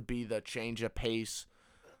 Cook could be the change of pace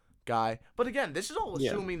guy. But again, this is all Yeah.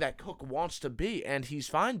 assuming that Cook wants to be, and he's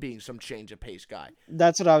fine being some change of pace guy.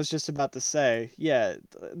 That's what I was just about to say. Yeah,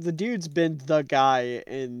 the dude's been the guy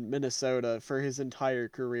in Minnesota for his entire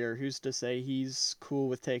career. Who's to say he's cool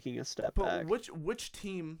with taking a step But back? which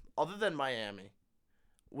team other than Miami,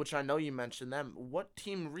 which I know you mentioned them, what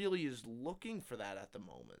team really is looking for that at the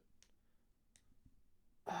moment?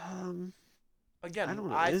 Um, I Again, don't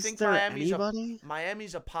know. I Is think there anybody?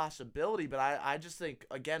 Miami's a possibility, but I just think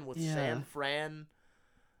again with Yeah. San Fran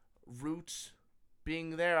roots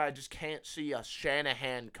being there, I just can't see a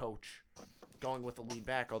Shanahan coach going with the lead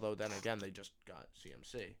back. Although then again, they just got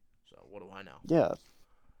CMC, so what do I know? Yeah.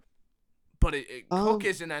 But Cook Um,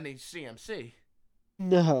 isn't any CMC,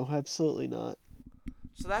 no, absolutely not.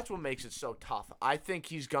 so that's what makes it so tough. I think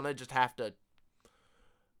he's gonna just have to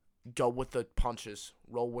go with the punches,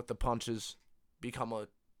 roll with the punches, become a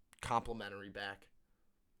complimentary back.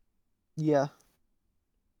 Yeah.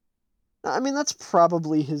 I mean, that's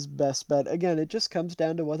probably his best bet. Again, it just comes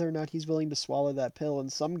down to whether or not he's willing to swallow that pill.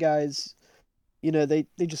 And some guys, they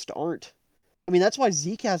just aren't. I mean, that's why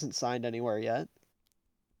Zeke hasn't signed anywhere yet.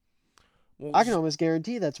 Well, I can almost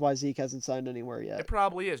guarantee that's why Zeke hasn't signed anywhere it yet.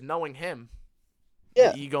 probably is, knowing him, the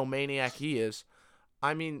Yeah. egomaniac he is.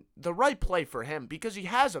 I mean, the right play for him because he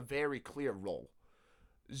has a very clear role.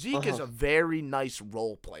 Zeke is Uh-huh. a very nice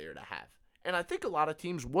role player to have. And I think a lot of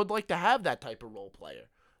teams would like to have that type of role player.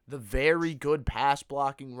 The very good pass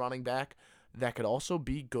blocking running back that could also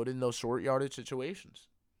be good in those short yardage situations.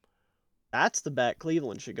 That's the bet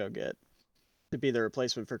Cleveland should go get to be the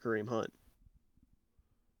replacement for Kareem Hunt.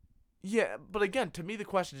 Yeah, but again, to me the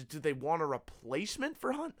question is, do they want a replacement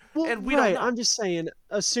for Hunt? Well, And we right. don't know. I'm just saying,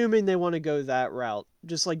 assuming they want to go that route,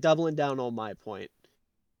 just like doubling down on my point.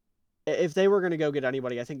 If they were going to go get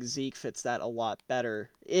anybody, I think Zeke fits that a lot better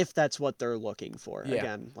if that's what they're looking for. Yeah.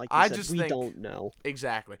 Again, like you I said, just we think don't know.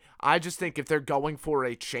 exactly. I just think if they're going for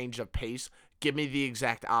a change of pace, give me the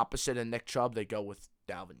exact opposite of Nick Chubb, they go with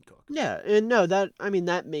Dalvin Cook. Yeah, and no,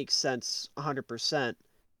 that makes sense 100%.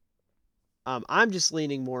 I'm just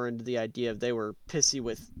leaning more into the idea of they were pissy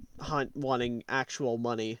with Hunt wanting actual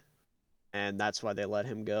money, and that's why they let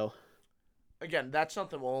him go. Again, that's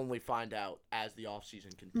something we'll only find out as the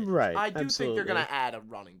offseason continues. Right, I do think they're going absolutely. to add a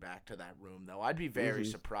running back to that room, though. I'd be very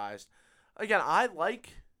Mhm. surprised. Again, I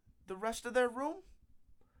like the rest of their room.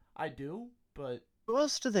 I do, but Who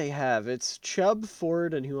else do they have? It's Chubb,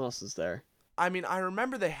 Ford, and who else is there? I mean, I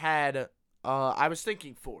remember they had. I was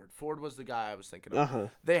thinking Ford. Ford was the guy I was thinking of. Uh-huh.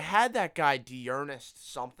 They had that guy Dearness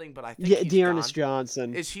something, but I think Yeah, he's Dearness gone.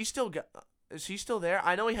 Johnson. Is he still? Is he still there?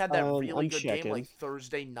 I know he had that really I'm good game checking. like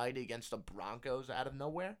Thursday night against the Broncos out of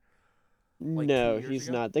nowhere, like No, 2 years he's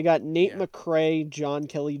ago. not. They got Nate Yeah. McCray, John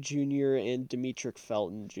Kelly Jr., and Demetric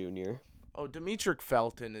Felton Jr. Oh, Demetric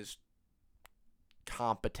Felton is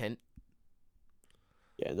competent.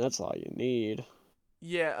 Yeah, and that's all you need.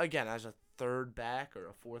 Yeah, again, as a third back or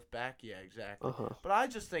a fourth back, yeah, exactly. Uh-huh. But I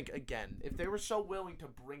just think, again, if they were so willing to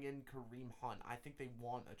bring in Kareem Hunt, I think they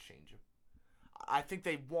want a change of. I think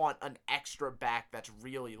they want an extra back that's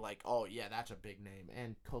really like, oh yeah, that's a big name,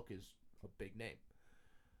 and Cook is a big name.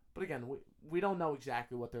 But again, we don't know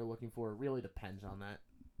exactly what they're looking for. It really depends on that.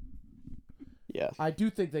 Yeah. I do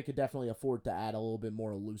think they could definitely afford to add a little bit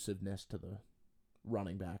more elusiveness to the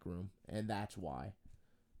running back room, and that's why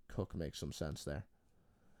Cook makes some sense there.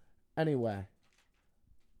 Anyway,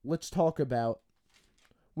 let's talk about.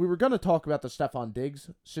 We were going to talk about the Stephon Diggs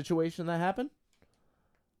situation that happened.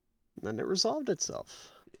 And it resolved itself.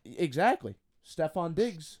 Exactly. Stephon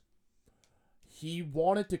Diggs, he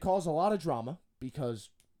wanted to cause a lot of drama because,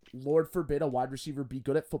 Lord forbid, a wide receiver be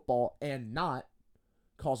good at football and not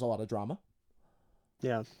cause a lot of drama.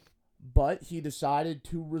 Yeah. But he decided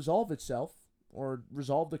to resolve the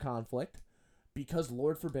conflict because,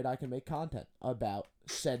 Lord forbid, I can make content about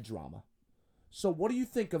said drama. So what do you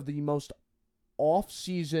think of the most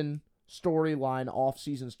off-season storyline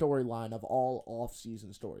of all off-season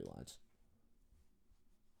storylines?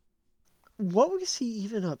 What was he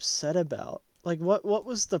even upset about? Like, what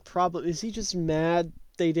was the problem? Is he just mad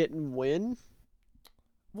they didn't win?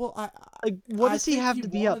 Well, Like, what I does he think have he to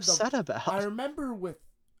be wanted the. upset I about? remember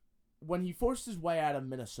when he forced his way out of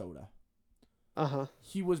Minnesota, Uh-huh.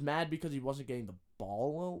 he was mad because he wasn't getting the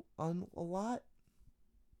ball a lot,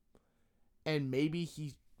 and maybe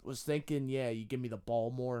he was thinking, yeah, you give me the ball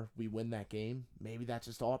more, we win that game. Maybe that's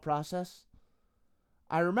his thought process.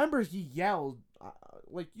 I remember he yelled,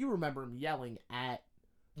 like you remember him yelling at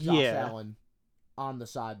Josh Yeah. Allen on the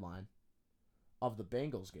sideline of the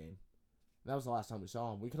Bengals game. That was the last time we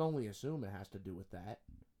saw him. We can only assume it has to do with that.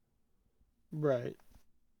 Right.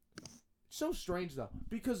 So strange, though,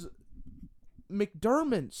 because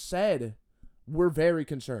McDermott said, we're very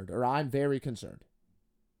concerned, or I'm very concerned.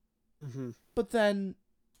 Mm-hmm. But then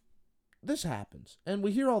this happens, and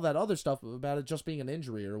we hear all that other stuff about it just being an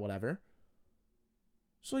injury or whatever.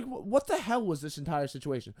 So, like, what the hell was this entire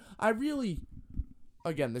situation? I really,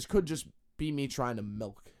 again, this could just be me trying to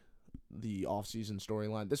milk the off-season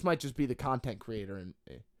storyline. This might just be the content creator in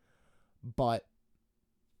me. But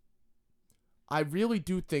I really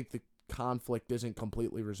do think the conflict isn't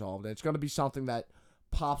completely resolved. And it's going to be something that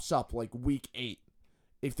pops up like week 8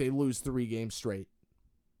 if they lose 3 games straight.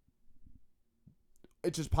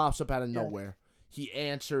 It just pops up out of nowhere. He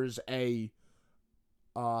answers a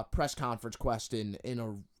press conference question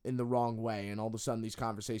in the wrong way, and all of a sudden these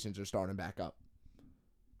conversations are starting back up.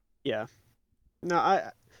 Yeah. No,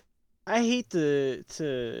 I hate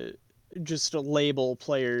to just label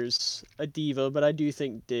players a diva, but I do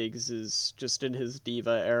think Diggs is just in his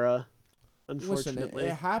diva era, unfortunately. Listen,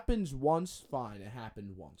 it happens once, fine, it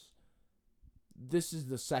happened once. This is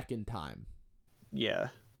the second time. Yeah.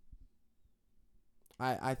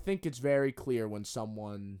 I think it's very clear when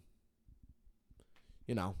someone,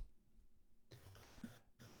 you know,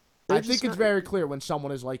 I think it's very clear when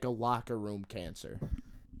someone is like a locker room cancer.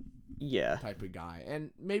 Yeah. Type of guy. And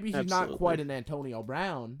maybe he's Absolutely. not quite an Antonio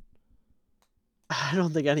Brown. I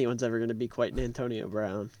don't think anyone's ever going to be quite an Antonio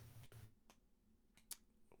Brown.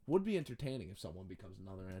 Would be entertaining if someone becomes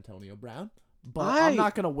another Antonio Brown, but I'm I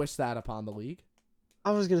not gonna wish that upon the league.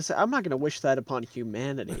 I was gonna say I'm not gonna wish that upon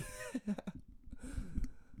humanity.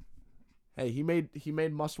 Hey, he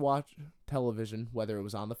made must watch television, whether it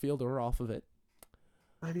was on the field or off of it.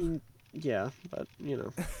 I mean, yeah, but uh,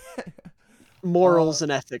 morals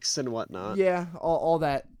and ethics and whatnot. yeah, all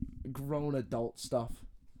that grown adult stuff.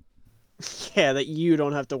 Yeah, that you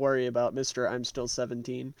don't have to worry about, Mister. I'm still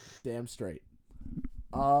 17. Damn straight.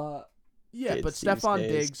 Yeah, but Kids these Stephon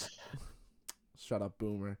days. Diggs. Shut up,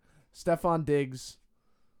 Boomer. Stephon Diggs.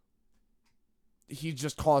 He's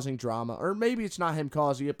just causing drama, or maybe it's not him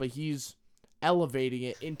causing it, but he's elevating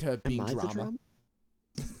it into being Am I the drama. drama?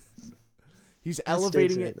 He's That's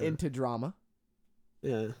elevating Diggs it right now. into drama,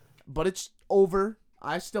 Yeah. but it's over.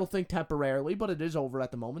 I still think temporarily, but it is over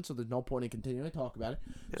at the moment, so there's no point in continuing to talk about it.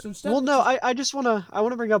 So instead, Well, no, I just wanna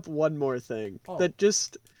bring up one more thing that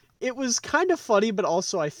just it was kind of funny, but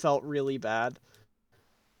also I felt really bad.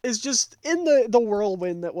 Is just in the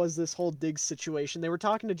whirlwind that was this whole Diggs situation. They were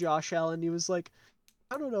talking to Josh Allen. And he was like,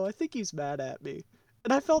 I don't know. I think he's mad at me,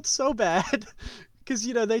 and I felt so bad because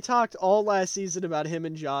they talked all last season about him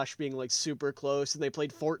and Josh being like super close, and they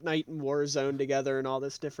played Fortnite and Warzone together and all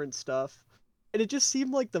this different stuff, and it just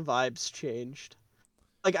seemed like the vibes changed.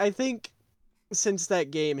 Like I think since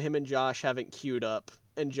that game, him and Josh haven't queued up,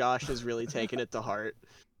 and Josh has really taken it to heart.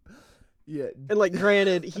 yeah, And like,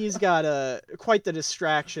 granted, he's got quite the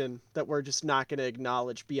distraction that we're just not going to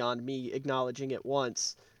acknowledge beyond me acknowledging it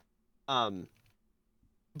once.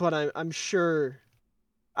 But I'm sure.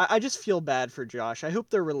 I just feel bad for Josh. I hope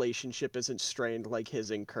their relationship isn't strained like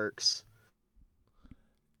his and Kirk's.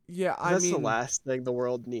 yeah. 'Cause that's the last thing the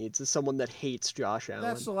world needs is someone that hates Josh Allen.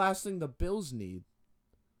 That's the last thing the Bills need.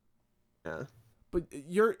 Yeah. But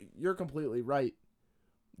you're completely right.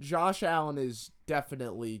 Josh Allen is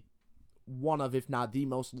definitely one of, if not the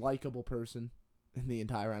most likable person in the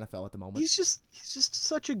entire NFL at the moment. He's just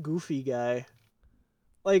such a goofy guy.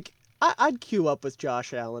 Like I'd queue up with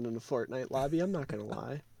Josh Allen in a Fortnite lobby. I'm not gonna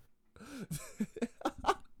lie.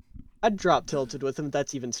 I'd drop tilted with him. If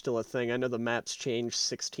that's even still a thing. I know the map's changed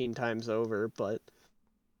 16 times over, but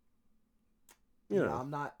you know.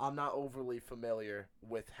 I'm not overly familiar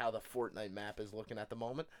with how the Fortnite map is looking at the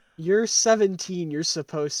moment. You're 17. You're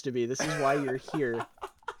supposed to be. This is why you're here.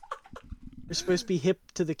 You're supposed to be hip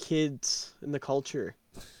to the kids and the culture.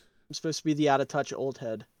 I'm supposed to be the out of touch old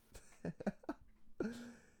head.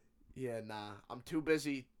 Yeah, nah. I'm too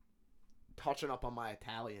busy touching up on my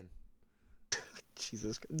Italian.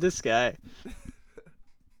 Jesus, this guy.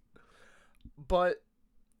 But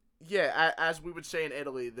yeah, as we would say in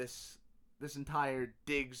Italy, this entire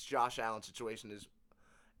Diggs Josh Allen situation is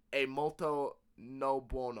a molto no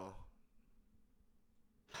buono.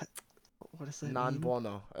 What does that Non mean?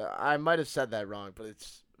 buono. I might have said that wrong, but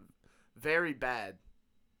it's very bad.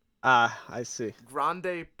 Ah, I see.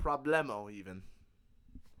 Grande problemo, even.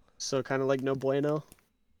 So kind of like no bueno?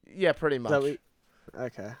 Yeah, pretty much.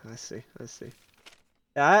 Okay, I see.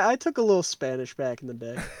 Yeah, I took a little Spanish back in the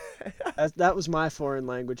day. That was my foreign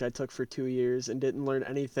language I took for 2 years and didn't learn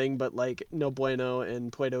anything but like no bueno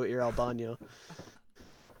and puedo ir al baño.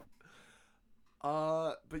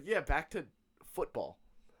 But yeah, back to football.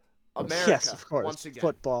 America, Yes, of course. once again.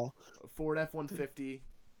 Football. Ford F-150.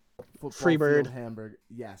 Football Freebird. field Hamburg.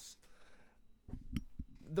 Yes.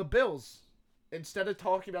 The Bills. Instead of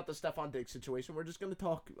talking about the Stephon Diggs situation, we're just going to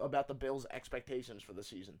talk about the Bills' expectations for the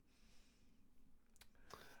season.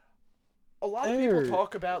 A lot of people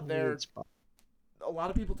talk about their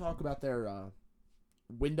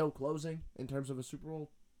window closing in terms of a Super Bowl.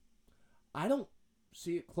 I don't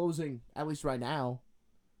see it closing, at least right now.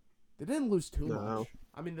 They didn't lose too much.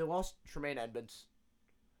 I mean, they lost Tremaine Edmonds.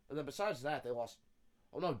 And then besides that, they lost...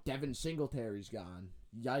 Oh, no, Devin Singletary's gone.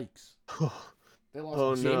 Yikes. They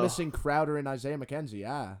lost Jamison Crowder and Isaiah McKenzie.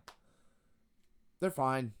 Yeah. They're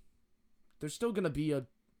fine. They're still going to be a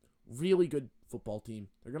really good football team.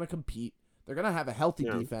 They're going to compete. They're going to have a healthy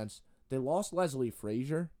defense. They lost Leslie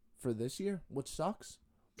Frazier for this year, which sucks.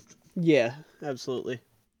 Yeah, absolutely.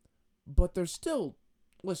 But they're still...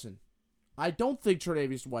 Listen, I don't think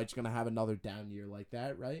Tre'Davious White's going to have another down year like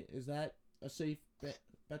that, right? Is that a safe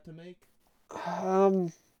bet to make?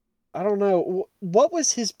 I don't know. What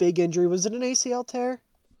was his big injury? Was it an ACL tear?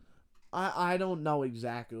 I don't know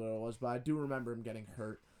exactly what it was, but I do remember him getting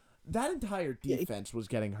hurt. That entire defense was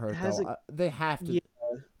getting hurt, though. They have to. Yeah.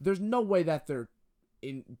 There's no way that they're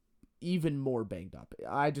even more banged up.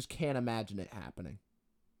 I just can't imagine it happening.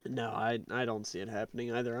 No, I don't see it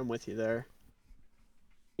happening either. I'm with you there.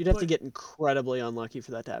 You'd have to get incredibly unlucky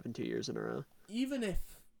for that to happen 2 years in a row. Even if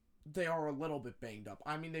they are a little bit banged up.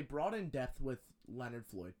 I mean, they brought in depth with Leonard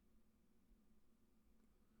Floyd.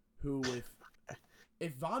 who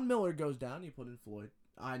if Von Miller goes down, you put in Floyd.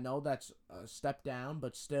 I know that's a step down,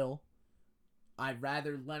 but still, I'd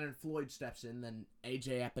rather Leonard Floyd steps in than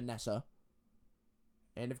AJ Epinesa.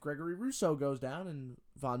 And if Gregory Rousseau goes down and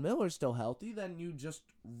Von Miller's still healthy, then you just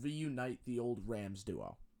reunite the old Rams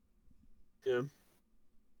duo. Yeah.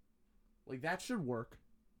 Like, that should work.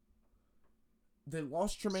 They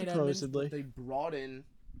lost Tremaine Edmonds, Supposedly. but they brought in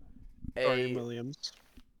Brian Williams.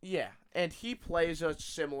 Yeah, and he plays a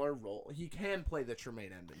similar role. He can play the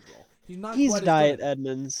Tremaine Edmonds role. He's quite Diet as good at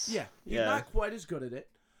Edmonds. Yeah, he's Yeah. not quite as good at it.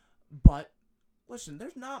 But, listen,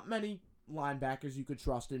 there's not many linebackers you could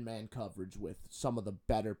trust in man coverage with some of the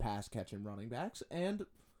better pass-catching running backs, and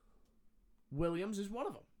Williams is one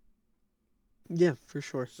of them. Yeah, for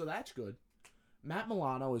sure. So that's good. Matt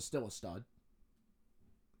Milano is still a stud.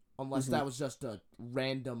 Unless that was just a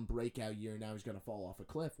random breakout year, now he's going to fall off a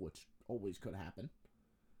cliff, which always could happen.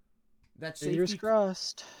 That safety, Fingers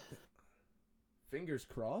crossed. Fingers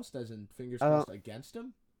crossed, as in fingers crossed against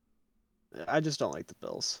him? I just don't like the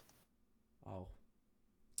Bills. Oh.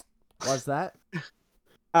 Why's that?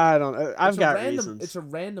 I don't know. I've got reasons. It's a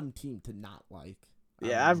random team to not like.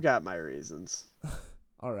 Yeah, I've got my reasons.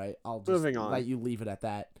 All right, I'll just Moving on. let you leave it at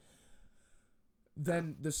that.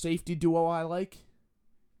 Then the safety duo I like.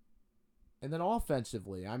 And then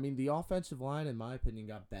offensively, I mean, the offensive line, in my opinion,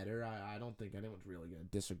 got better. I don't think anyone's really going to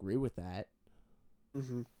disagree with that.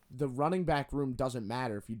 Mm-hmm. The running back room doesn't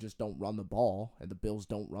matter if you just don't run the ball, and the Bills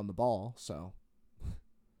don't run the ball, so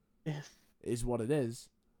yeah. Is what it is.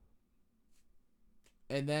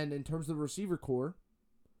 And then in terms of the receiver core,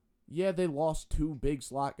 yeah, they lost 2 big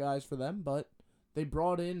slot guys for them, but they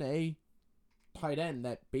brought in a tight end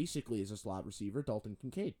that basically is a slot receiver, Dalton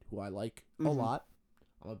Kincaid, who I like a lot.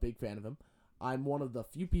 I'm a big fan of him. I'm one of the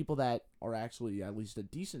few people that are actually at least a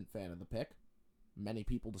decent fan of the pick. Many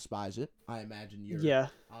people despise it. I imagine you're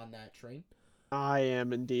on that train. I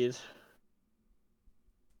am indeed.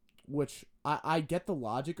 Which, I get the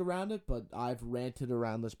logic around it, but I've ranted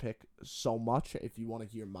around this pick so much. If you want to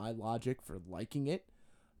hear my logic for liking it,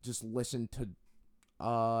 just listen to...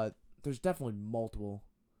 there's definitely multiple.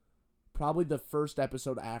 Probably the first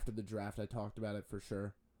episode after the draft, I talked about it for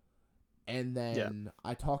sure. And then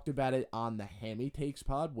I talked about it on the Hammy Takes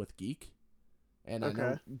pod with Geek. And I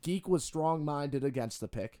know Geek was strong-minded against the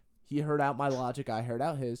pick. He heard out my logic. I heard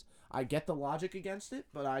out his. I get the logic against it,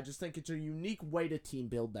 but I just think it's a unique way to team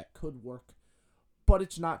build that could work. But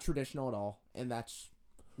it's not traditional at all, and that's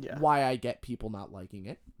why I get people not liking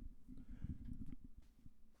it.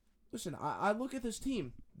 Listen, I look at this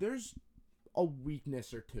team. There's a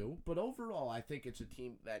weakness or two, but overall I think it's a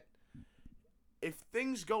team that if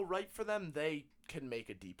things go right for them, they can make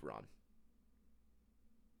a deep run.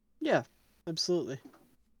 Yeah, absolutely.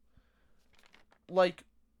 Like,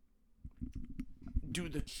 do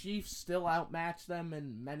the Chiefs still outmatch them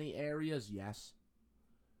in many areas? Yes.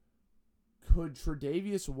 Could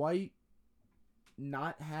Tre'Davious White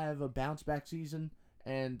not have a bounce-back season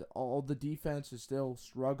and all the defense is still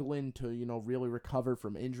struggling to, really recover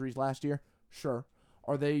from injuries last year? Sure.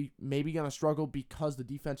 Are they maybe going to struggle because the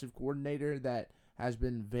defensive coordinator that has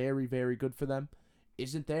been very, very good for them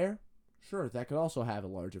isn't there? Sure, that could also have a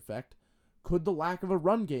large effect. Could the lack of a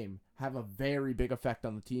run game have a very big effect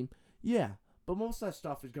on the team? Yeah, but most of that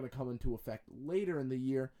stuff is going to come into effect later in the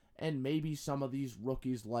year, and maybe some of these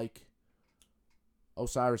rookies like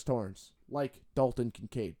Osiris Torrance, like Dalton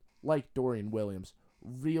Kincaid, like Dorian Williams,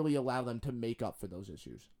 really allow them to make up for those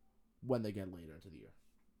issues when they get later into the year.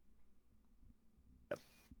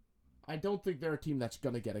 I don't think they're a team that's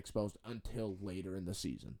going to get exposed until later in the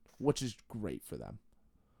season, which is great for them.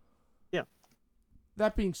 Yeah.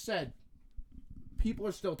 That being said, people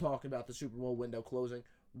are still talking about the Super Bowl window closing.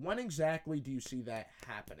 When exactly do you see that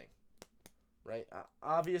happening? Right?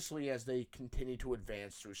 Obviously, as they continue to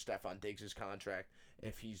advance through Stephon Diggs' contract,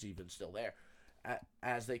 if he's even still there,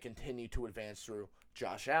 as they continue to advance through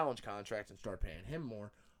Josh Allen's contract and start paying him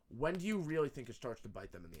more, when do you really think it starts to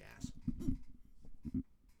bite them in the ass?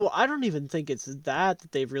 Well, I don't even think it's that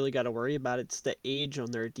they've really got to worry about. It's the age on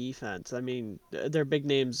their defense. I mean, their big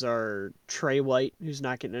names are Trey White, who's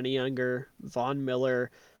not getting any younger, Von Miller,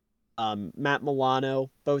 Matt Milano.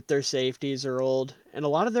 Both their safeties are old, and a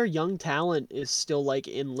lot of their young talent is still like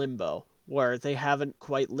in limbo, where they haven't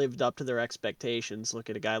quite lived up to their expectations. Look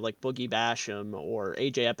at a guy like Boogie Basham or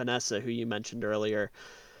AJ Epinesa, who you mentioned earlier.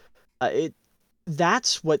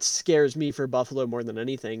 That's what scares me for Buffalo more than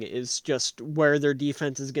anything, is just where their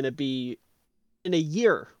defense is going to be in a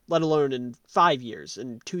year, let alone in 5 years,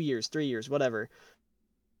 in 2 years, 3 years, whatever.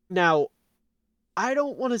 Now, I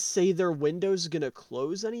don't want to say their window's going to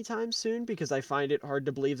close anytime soon because I find it hard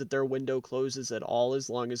to believe that their window closes at all as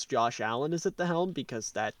long as Josh Allen is at the helm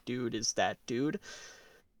because that dude is that dude.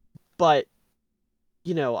 But,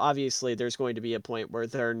 obviously there's going to be a point where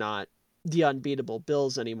they're not the unbeatable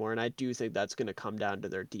Bills anymore, and I do think that's going to come down to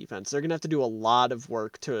their defense. They're going to have to do a lot of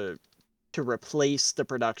work to replace the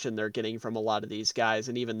production they're getting from a lot of these guys,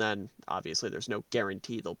 and even then, obviously there's no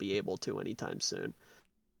guarantee they'll be able to anytime soon.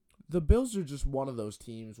 The Bills are just one of those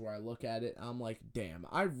teams where I look at it, I'm like, damn,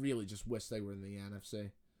 I really just wish they were in the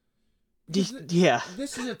NFC. Yeah.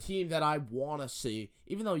 This is a team that I want to see,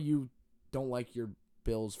 even though you don't like your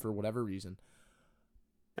Bills for whatever reason.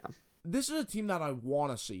 Yeah. This is a team that I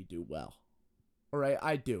want to see do well. All right,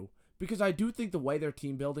 I do. Because I do think the way they're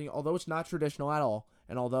team building, although it's not traditional at all,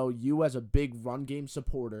 and although you as a big run game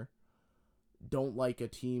supporter don't like a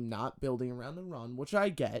team not building around the run, which I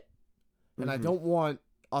get, and I don't want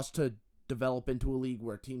us to develop into a league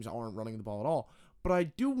where teams aren't running the ball at all, but I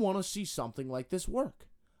do want to see something like this work.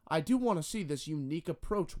 I do want to see this unique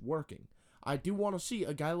approach working. I do want to see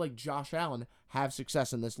a guy like Josh Allen have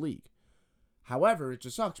success in this league. However, it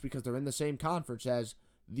just sucks because they're in the same conference as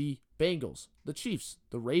the Bengals, the Chiefs,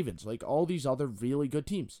 the Ravens, like all these other really good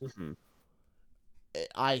teams. Mm-hmm.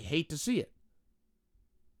 I hate to see it.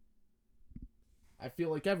 I feel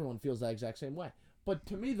like everyone feels that exact same way. But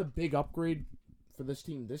to me, the big upgrade for this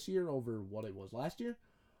team this year over what it was last year,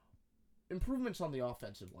 improvements on the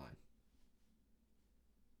offensive line.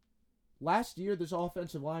 Last year, this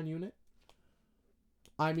offensive line unit,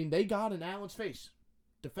 I mean, they got in Allen's face.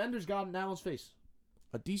 Defenders got in Allen's face.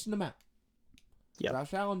 A decent amount. Yep.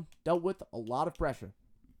 Josh Allen dealt with a lot of pressure.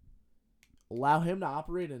 Allow him to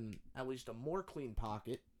operate in at least a more clean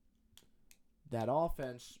pocket. That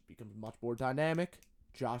offense becomes much more dynamic.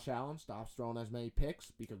 Josh Allen stops throwing as many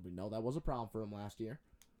picks because we know that was a problem for him last year.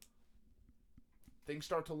 Things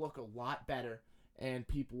start to look a lot better, and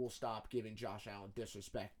people will stop giving Josh Allen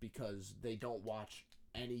disrespect because they don't watch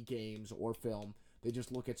any games or film. They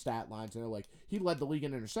just look at stat lines and they're like, he led the league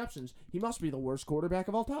in interceptions. He must be the worst quarterback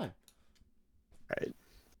of all time. Right.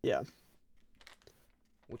 Yeah.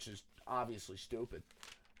 Which is obviously stupid.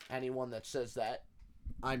 Anyone that says that,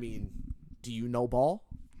 I mean, do you know ball?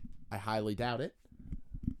 I highly doubt it.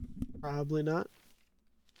 Probably not.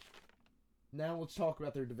 Now let's talk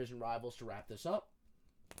about their division rivals to wrap this up.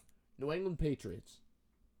 New England Patriots.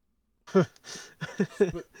 But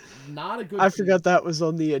not a good I team. forgot that was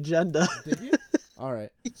on the agenda. Did you? All right.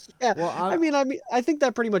 Yeah. Well, I think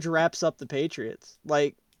that pretty much wraps up the Patriots.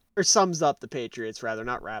 Or sums up the Patriots rather,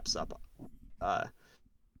 not wraps up.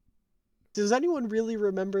 Does anyone really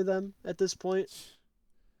remember them at this point?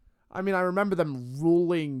 I mean, I remember them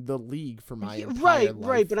ruling the league for my entire life.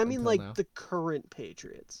 Right, but I mean now. the current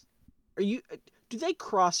Patriots. Do they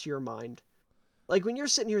cross your mind? Like when you're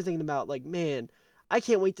sitting here thinking about man, I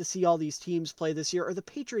can't wait to see all these teams play this year. Are the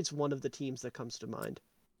Patriots one of the teams that comes to mind?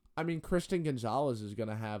 I mean, Christian Gonzalez is going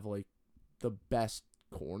to have the best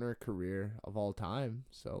corner career of all time.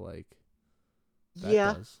 So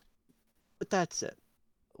that does. But that's it.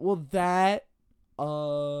 Well,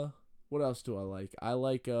 what else do I like? I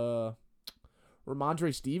like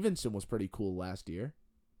Ramondre Stevenson was pretty cool last year.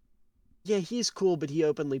 Yeah, he's cool, but he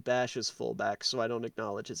openly bashes fullbacks, so I don't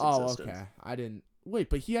acknowledge his existence. Oh, okay. I didn't wait,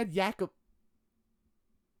 but he had Jakob.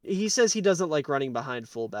 He says he doesn't like running behind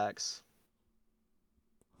fullbacks.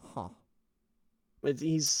 Huh. But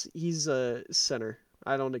he's a center.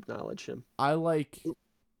 I don't acknowledge him. I like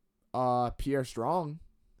Pierre Strong.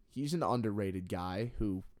 He's an underrated guy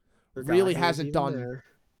who really hasn't done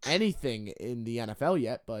anything in the NFL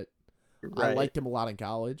yet, but I liked him a lot in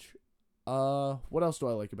college. What else do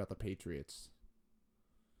I like about the Patriots?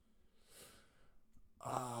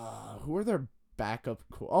 Who are their backup?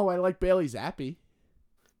 Oh, I like Bailey Zappi.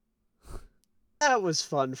 That was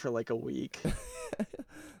fun for a week.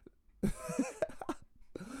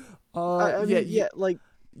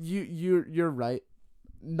 You're right.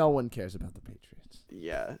 No one cares about the Patriots.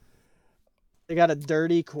 Yeah. They got a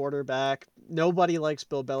dirty quarterback. Nobody likes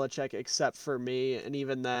Bill Belichick except for me, and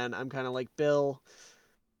even then, I'm kind of like, Bill,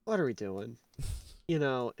 what are we doing?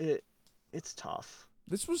 It's tough.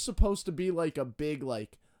 This was supposed to be a big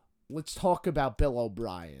let's talk about Bill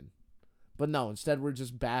O'Brien, but no. Instead, we're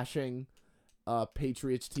just bashing a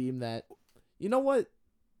Patriots team that, you know what,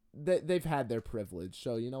 they've had their privilege,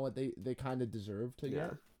 so you know what, they kind of deserve to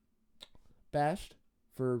get bashed.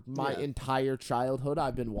 For my entire childhood,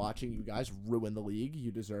 I've been watching you guys ruin the league.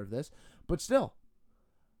 You deserve this. But still,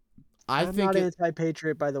 I'm not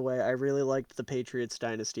anti-Patriot, by the way. I really liked the Patriots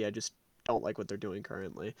dynasty. I just don't like what they're doing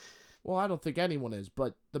currently. Well, I don't think anyone is.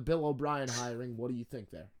 But the Bill O'Brien hiring, what do you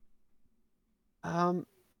think there? Um,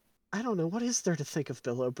 I don't know. What is there to think of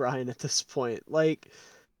Bill O'Brien at this point? Like,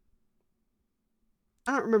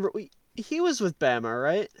 I don't remember. He was with Bama,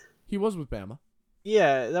 right? He was with Bama.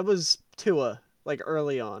 Yeah, that was Tua, like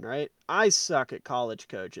early on, right? I suck at college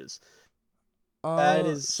coaches. That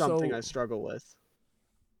is something I So struggle with.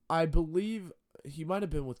 I believe he might have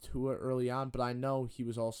been with Tua early on, but I know he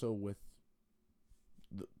was also with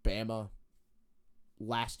Bama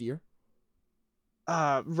last year.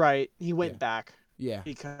 Right. He Yeah, went back yeah.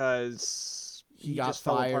 because He he got just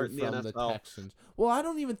fell apart fired in the from the NFL. Texans. Well, I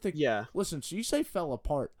don't even think. Yeah. Listen, so you say fell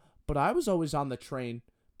apart, but I was always on the train.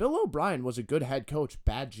 Bill O'Brien was a good head coach,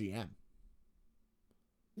 bad GM.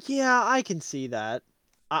 Yeah, I can see that.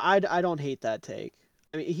 I don't hate that take.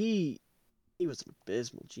 I mean, he was an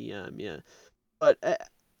abysmal GM, yeah. But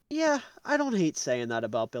yeah, I don't hate saying that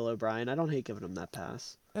about Bill O'Brien. I don't hate giving him that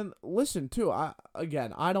pass. And listen, too, I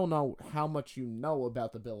don't know how much you know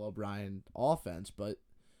about the Bill O'Brien offense, but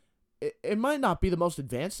it might not be the most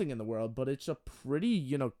advanced thing in the world, but it's a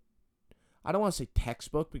pretty, I don't want to say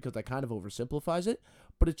textbook because that kind of oversimplifies it,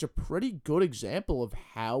 but it's a pretty good example of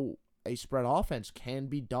how a spread offense can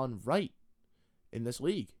be done right in this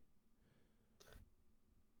league.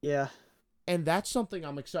 Yeah. And that's something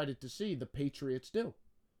I'm excited to see the Patriots do.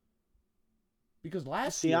 Because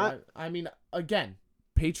last See, year, I I mean, again,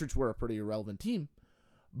 Patriots were a pretty irrelevant team,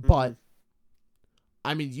 mhm. but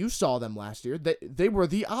I mean, you saw them last year. They were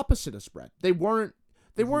the opposite of spread. They weren't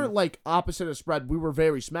like opposite of spread. We were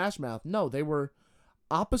very smash mouth. No, they were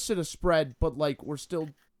opposite of spread, but like we're still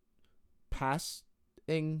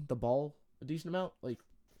passing the ball a decent amount. Like,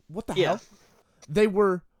 what the Yeah. hell? They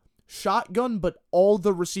were shotgun, but all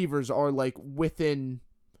the receivers are like within,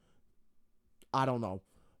 I don't know,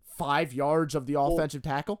 5 yards of the Well, offensive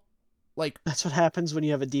tackle. Like, that's what happens when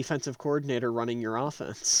you have a defensive coordinator running your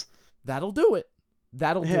offense. that'll do it.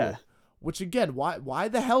 That'll do Yeah. it. Which again, why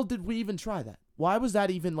the hell did we even try that? Why was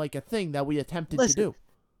that even like a thing that we attempted to Listen, do?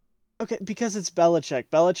 okay, because it's Belichick.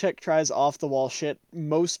 Belichick tries off the wall shit.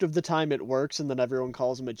 Most of the time it works, and then everyone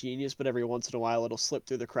calls him a genius, but every once in a while it'll slip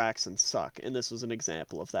through the cracks and suck. And this was an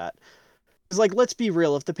example of that. Because, like, let's be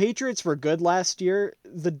real. If the Patriots were good last year,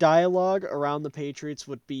 the dialogue around the Patriots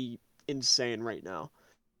would be insane right now.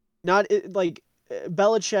 Not like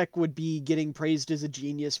Belichick would be getting praised as a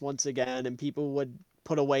genius once again, and people would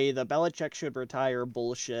put away the Belichick should retire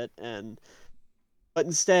bullshit. But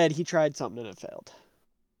instead, he tried something and it failed.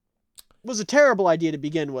 It was a terrible idea to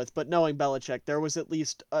begin with, but knowing Belichick, there was at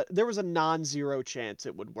least there was a non-zero chance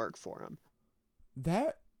it would work for him.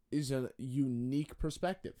 That is a unique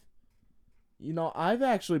perspective. I've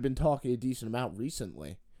actually been talking a decent amount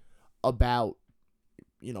recently about,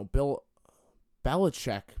 Bill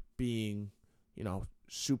Belichick being,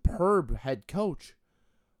 superb head coach,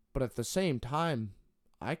 but at the same time,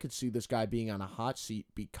 I could see this guy being on a hot seat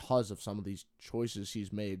because of some of these choices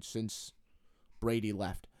he's made since Brady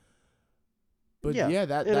left. But Yeah, yeah,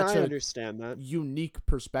 and that's I a understand that. unique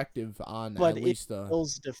perspective on But at in least the.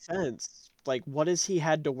 Bill's defense, like, what has he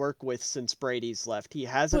had to work with since Brady's left? He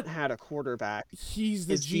hasn't But had a quarterback. he's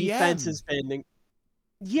the His defense GM. has been.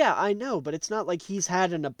 Yeah, I know, but it's not like he's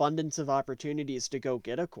had an abundance of opportunities to go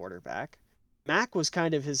get a quarterback. Mac was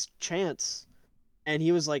kind of his chance, and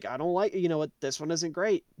he was like, I don't like, you know what, this one isn't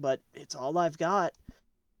great, but it's all I've got.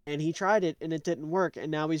 And he tried it, and it didn't work,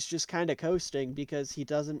 and now he's just kind of coasting because he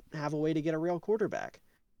doesn't have a way to get a real quarterback.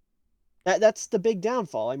 That's the big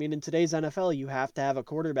downfall. I mean, in today's NFL, you have to have a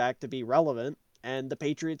quarterback to be relevant, and the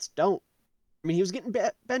Patriots don't. I mean, he was getting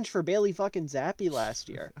benched for Bailey fucking Zappi last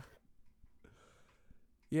year.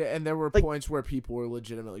 Yeah, and there were Like, points where people were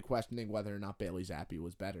legitimately questioning whether or not Bailey Zappi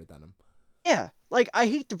was better than him. yeah, like, I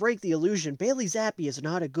hate to break the illusion, Bailey Zappi is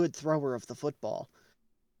not a good thrower of the football.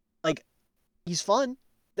 Like, he's fun.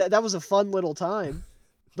 That was a fun little time,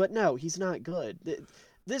 but no, he's not good.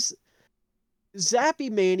 This Zappy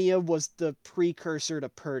Mania was the precursor to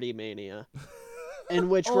Purdy Mania, in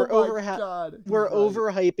which Oh my God, he's we're right.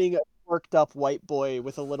 overhyping a worked up white boy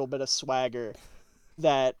with a little bit of swagger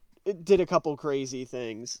that did a couple crazy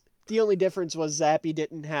things. The only difference was Zappy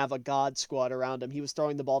didn't have a god squad around him. He was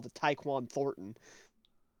throwing the ball to Tyquan Thornton.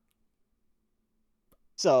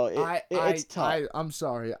 So it's tough. I'm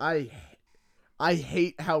sorry. I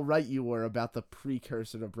hate how right you were about the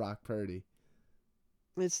precursor to Brock Purdy.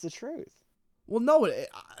 It's the truth. Well, no,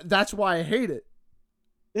 that's why I hate it.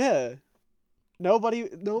 Yeah.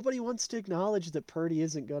 Nobody wants to acknowledge that Purdy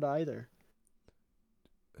isn't good either.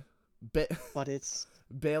 Ba- But it's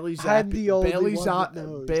Bailey I'm Zappi, the only one that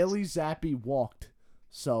knows. Bailey Zappi walked,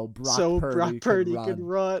 so Brock So Brock Purdy could Purdy could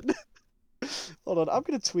run. run. Hold on, I'm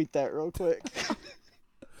gonna tweet that real quick.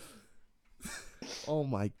 Oh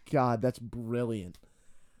my God, that's brilliant.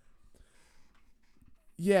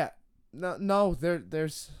 Yeah, no,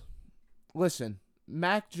 there's. Listen,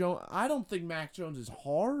 Mac Jones. I don't think Mac Jones is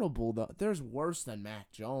horrible though. There's worse than Mac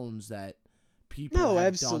Jones that people No,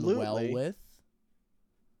 have done well absolutely. with.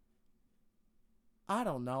 I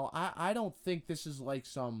don't know. I don't think this is like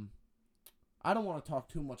some. I don't want to talk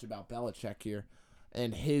too much about Belichick here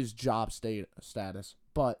and his job status,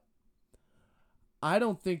 but I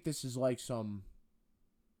don't think this is like some.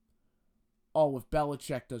 Oh, if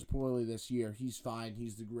Belichick does poorly this year, he's fine.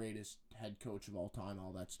 He's the greatest head coach of all time,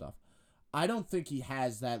 all that stuff. I don't think he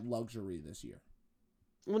has that luxury this year.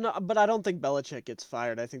 Well, no, but I don't think Belichick gets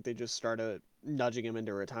fired. I think they just started nudging him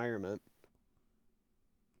into retirement.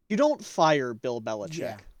 You don't fire Bill Yeah,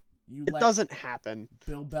 Belichick. you It let doesn't happen.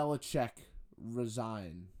 Bill Belichick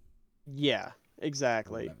resign Yeah, or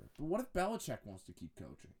exactly. whatever. But what if Belichick wants to keep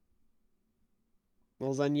coaching?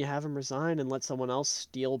 Well, then you have him resign and let someone else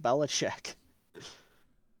steal Belichick.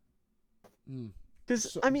 Mm.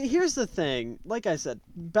 Because, So I mean, here's the thing. Like I said,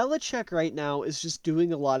 Belichick right now is just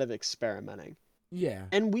doing a lot of experimenting. yeah,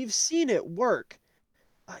 And we've seen it work.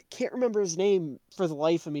 I can't remember his name for the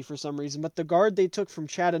life of me for some reason, but the guard they took from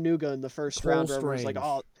Chattanooga in the first Cole round, where everyone was like,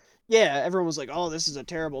 Strange. oh, yeah, everyone was like, oh, this is a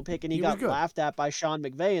terrible pick. And he He was got good. laughed at by Sean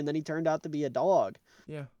McVay, and then he turned out to be a dog.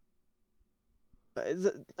 Yeah.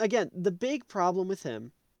 Again, the big problem with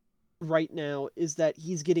him right now is that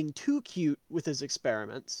he's getting too cute with his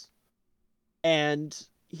experiments, and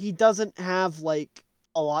he doesn't have like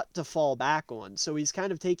a lot to fall back on. So he's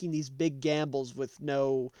kind of taking these big gambles with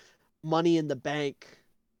no money in the bank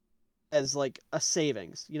as like a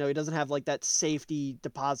savings. You know, he doesn't have like that safety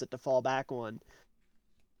deposit to fall back on.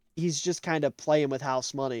 He's just kind of playing with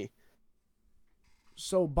house money,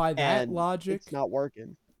 So and it's not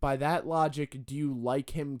working. by that logic, do you like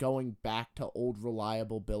him going back to old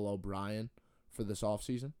reliable Bill O'Brien for this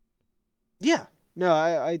offseason? Yeah. No,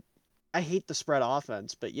 I hate the spread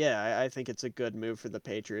offense, but yeah, I think it's a good move for the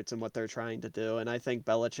Patriots and what they're trying to do. And I think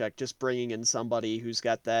Belichick just bringing in somebody who's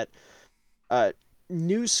got that uh,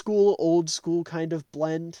 new school, old school kind of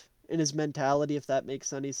blend in his mentality, if that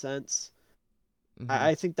makes any sense. Mm-hmm.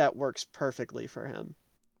 I think that works perfectly for him.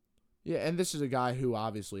 Yeah, and this is a guy who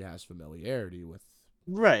obviously has familiarity with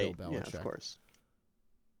Bill Right. Yeah, of Belichick. course.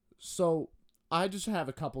 So I just have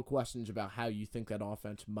a couple questions about how you think that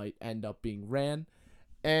offense might end up being ran.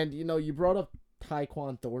 And, you brought up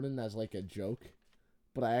Tyquan Thornton as like a joke,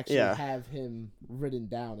 but I actually Yeah. have him written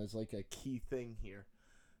down as like a key thing here.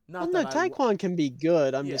 Well, Not no, that Taekwon can be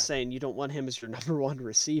good. I'm yeah. just saying you don't want him as your number one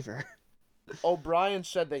receiver. O'Brien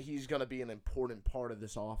said that he's going to be an important part of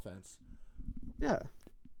this offense. Yeah.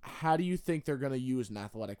 How do you think they're going to use an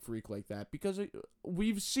athletic freak like that? Because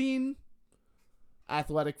we've seen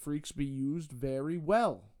athletic freaks be used very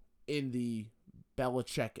well in the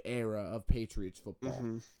Belichick era of Patriots football.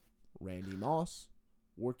 Mm-hmm. Randy Moss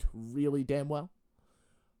worked really damn well.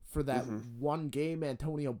 For that Mm-hmm. one game,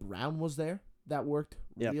 Antonio Brown was there. That worked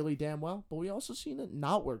Yep. really damn well. But we also seen it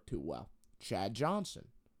not work too well. Chad Johnson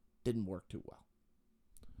didn't work too well.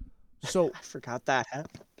 So I forgot that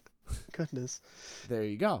happened. Goodness. there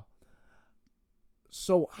you go.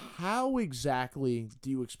 So how exactly do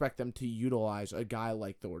you expect them to utilize a guy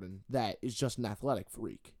like Thornton that is just an athletic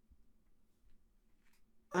freak?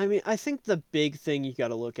 I mean, I think the big thing you got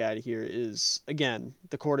to look at here is, again,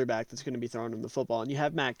 the quarterback that's going to be throwing him the football. And you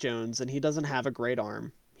have Mac Jones, and he doesn't have a great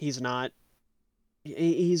arm. He's not,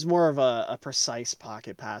 he's more of a precise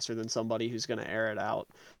pocket passer than somebody who's going to air it out.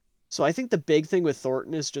 So I think the big thing with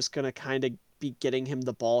Thornton is just going to kind of be getting him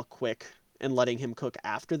the ball quick and letting him cook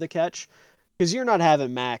after the catch. Because you're not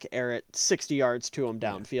having Mac air it 60 yards to him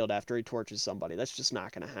Yeah. downfield after he torches somebody. That's just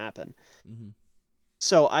not going to happen. Mm-hmm.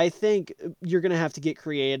 So I think you're going to have to get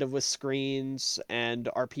creative with screens and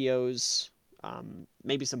RPOs,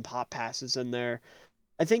 maybe some pop passes in there.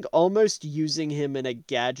 I think almost using him in a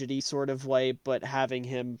gadgety sort of way, but having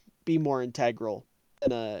him be more integral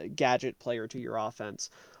than a gadget player to your offense.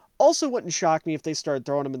 Also, wouldn't shock me if they started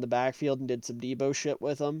throwing him in the backfield and did some Debo shit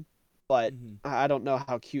with him, but Mm-hmm. I don't know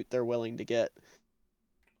how cute they're willing to get.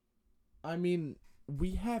 I mean,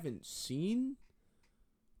 we haven't seen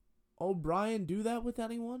O'Brien do that with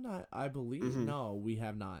anyone, I believe. Mm-hmm. No, we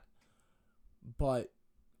have not. But,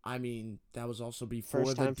 I mean, that was also before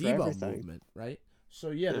First the time for Debo everything. movement, right? So,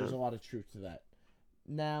 yeah, Yeah. there's a lot of truth to that.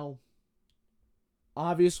 Now,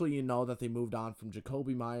 obviously, you know that they moved on from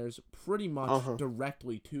Jacoby Myers pretty much Uh-huh.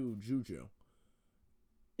 directly to Juju.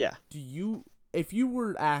 Yeah. If you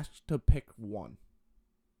were asked to pick one,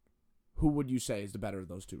 who would you say is the better of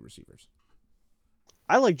those two receivers?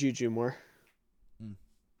 I like Juju more. Mm.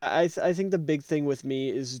 I think the big thing with me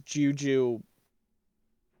is Juju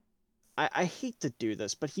I hate to do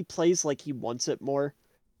this, but he plays like he wants it more.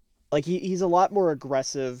 Like he's a lot more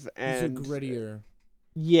aggressive He's a and grittier.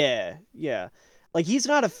 yeah, yeah. Like he's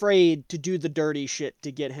not afraid to do the dirty shit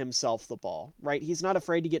to get himself the ball, right? He's not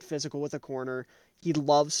afraid to get physical with a corner. He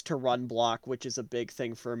loves to run block, which is a big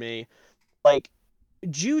thing for me. Like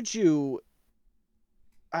Juju,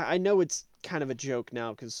 I know it's kind of a joke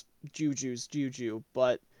now because Juju's Juju,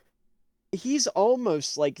 but he's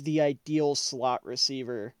almost like the ideal slot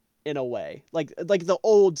receiver in a way. Like the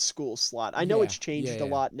old school slot. I know Yeah, it's yeah, changed a yeah.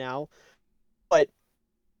 lot now, but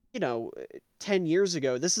you know, 10 years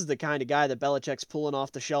ago, this is the kind of guy that Belichick's pulling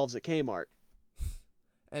off the shelves at Kmart.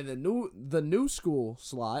 And the new school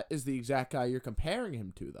slot is the exact guy you're comparing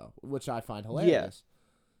him to, though, which I find Yeah, hilarious.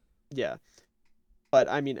 yeah. But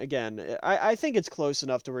I mean, again, I think it's close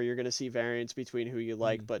enough to where you're going to see variance between who you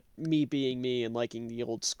like. Mhm. But me being me and liking the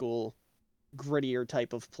old school, grittier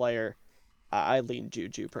type of player, I lean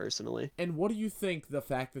Juju personally. And what do you think the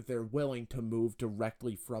fact that they're willing to move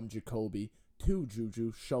directly from Jacoby to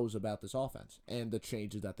Juju shows about this offense and the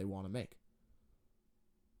changes that they want to make?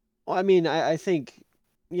 Well, I mean, I think,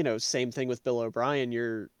 same thing with Bill O'Brien.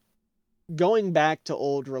 You're going back to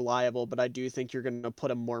old reliable, but I do think you're going to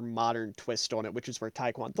put a more modern twist on it, which is where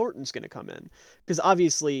Tyquan Thornton's going to come in. Because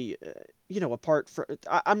obviously, apart from,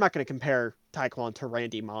 I'm not going to compare Tyquan to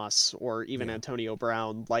Randy Moss or even Yeah. Antonio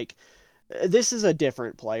Brown. Like, this is a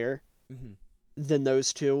different player Hmm. than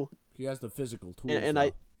those two. He has the physical tools, And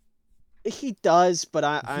I, though. he does, but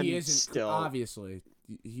He I'm isn't, still, obviously,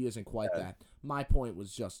 he isn't quite uh, that. My point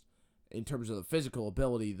was just, in terms of the physical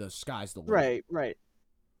ability, the sky's the limit. right, right.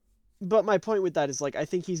 But my point with that is like I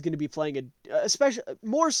think he's going to be playing especially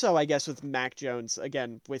more so I guess with Mac Jones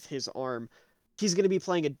again with his arm, he's going to be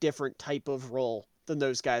playing a different type of role than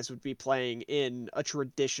those guys would be playing in a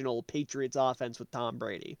traditional Patriots offense with Tom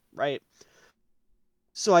Brady, right?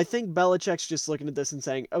 So I think Belichick's just looking at this and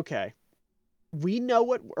saying, okay, I know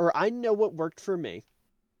what worked for me.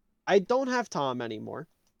 I don't have Tom anymore,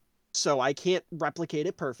 so I can't replicate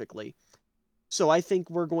it perfectly. So I think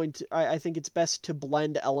I think it's best to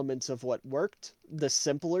blend elements of what worked, the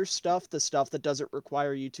simpler stuff, the stuff that doesn't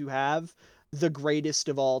require you to have the greatest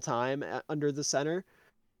of all time under the center.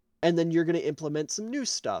 And then you're going to implement some new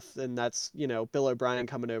stuff. And that's, Bill O'Brien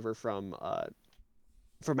coming over from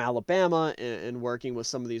Alabama and working with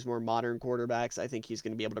some of these more modern quarterbacks. I think he's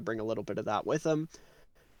going to be able to bring a little bit of that with him.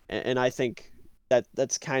 And I think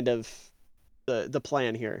that's kind of the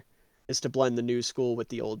plan here is to blend the new school with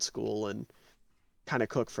the old school and kind of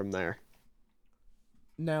cook from there.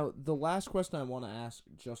 Now, the last question I want to ask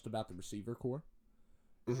just about the receiver core.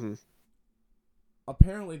 Hmm.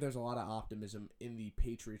 Apparently, there's a lot of optimism in the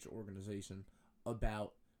Patriots organization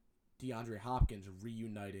about DeAndre Hopkins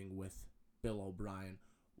reuniting with Bill O'Brien.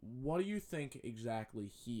 What do you think exactly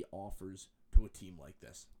he offers to a team like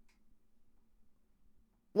this?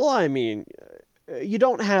 Well, I mean, you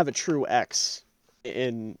don't have a true X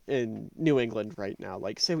in New England right now.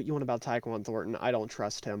 Like, say what you want about Tyquan Thornton, I don't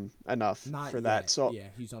trust him enough Not for that. yet. So, Yeah,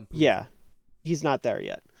 he's unproven. yeah, he's not there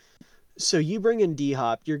yet. So you bring in D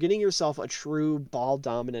Hop, you're getting yourself a true ball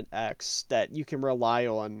dominant X that you can rely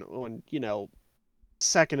on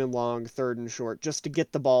second and long, third and short, just to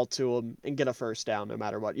get the ball to him and get a first down no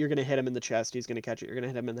matter what. You're going to hit him in the chest, he's going to catch it. You're going to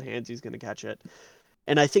hit him in the hands, he's going to catch it.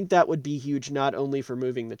 And I think that would be huge not only for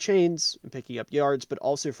moving the chains and picking up yards, but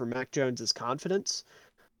also for Mac Jones's confidence.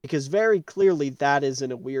 Because very clearly that is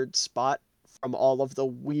in a weird spot from all of the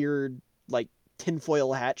weird, like,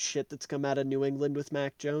 tinfoil hat shit that's come out of New England with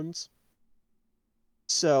Mac Jones.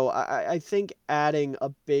 So I think adding a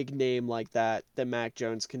big name like that Mac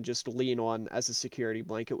Jones can just lean on as a security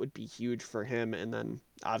blanket would be huge for him. And then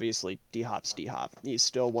obviously D Hop's D Hop. He's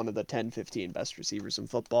still one of the 10, 15 best receivers in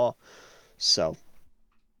football. So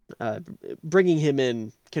uh, bringing him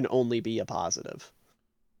in can only be a positive.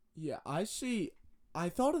 Yeah, I see. I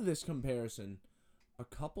thought of this comparison a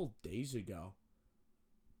couple days ago.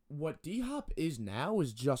 What D Hop is now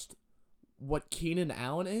is just what Keenan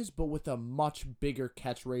Allen is, but with a much bigger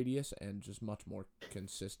catch radius and just much more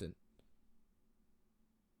consistent.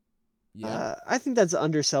 Yeah? I think that's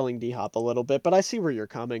underselling D Hop a little bit, but I see where you're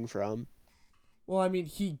coming from. Well, I mean,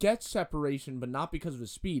 he gets separation, but not because of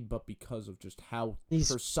his speed, but because of just how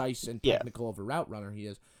He's precise and yeah, technical of a route runner he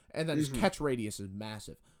is. And then his hmm catch radius is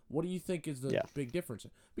massive. What do you think is the yeah. big difference?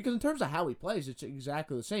 Because in terms of how he plays, it's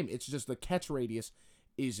exactly the same. It's just the catch radius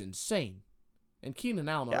is insane. And Keenan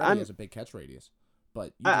Allen Yeah, already has a big catch radius.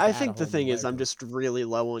 But you just I add a think the whole new thing is layer I'm to it. just really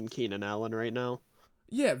low on Keenan Allen right now.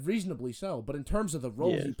 Yeah, reasonably so. But in terms of the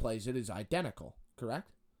role Yeah. he plays, it is identical,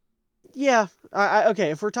 correct? Yeah.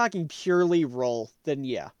 Okay, if we're talking purely role, then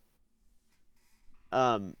yeah.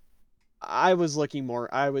 Um I was looking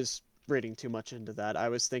more. I was reading too much into that. I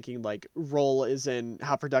was thinking like role is in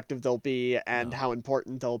how productive they'll be and No. how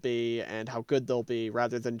important they'll be and how good they'll be,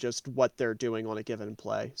 rather than just what they're doing on a given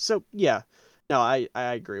play. So yeah, no, I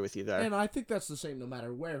agree with you there. And I think that's the same no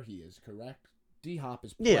matter where he is, correct? D Hop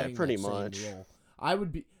is Yeah, playing pretty that same much. role. I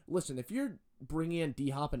would be. Listen, if you're bringing in D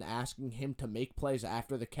Hop and asking him to make plays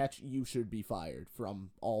after the catch, you should be fired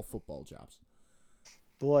from all football jobs.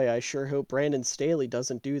 Boy, I sure hope Brandon Staley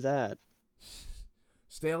doesn't do that.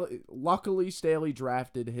 Luckily, Staley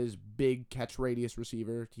drafted his big catch radius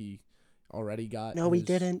receiver. He already got No, he his.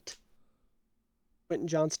 didn't. Quentin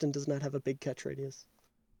Johnston does not have a big catch radius.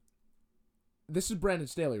 This is Brandon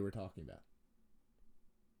Staley we're talking about.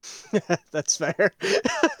 That's fair.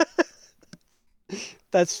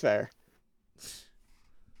 That's fair.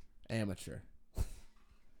 Amateur.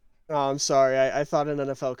 Oh, I'm sorry. I thought an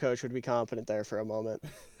NFL coach would be competent there for a moment.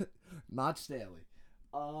 Not Staley.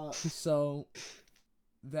 So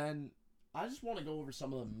then I just want to go over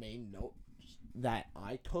some of the main notes that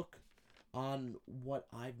I took on what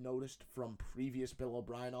I've noticed from previous Bill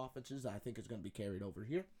O'Brien offenses that I think is going to be carried over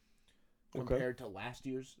here compared to last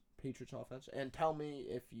year's Patriots offense. And tell me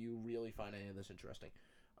if you really find any of this interesting.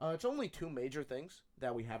 It's only two major things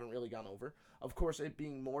that we haven't really gone over. Of course, it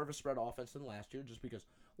being more of a spread offense than last year, just because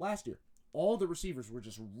last year, all the receivers were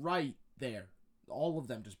just right there. All of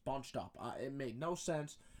them just bunched up. It made no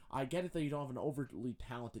sense. I get it that you don't have an overly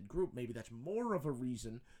talented group. Maybe that's more of a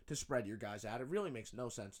reason to spread your guys out. It really makes no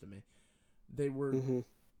sense to me. They were,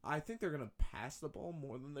 I think they're going to pass the ball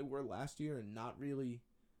more than they were last year and not really.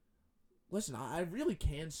 Listen, I really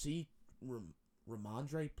can see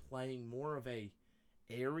Ramondre playing more of a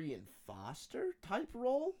Arian Foster type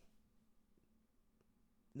role.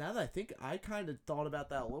 Now that I think, I kind of thought about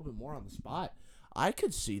that a little bit more on the spot. I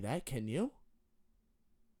could see that. Can you?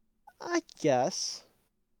 I guess.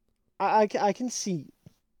 I can see.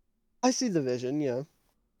 I see the vision, yeah.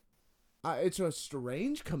 It's a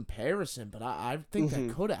strange comparison, but I think that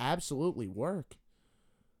Mm-hmm. could absolutely work.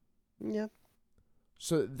 Yeah.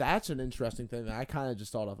 So that's an interesting thing that I kind of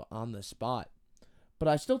just thought of on the spot. But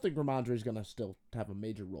I still think Ramondre is going to still have a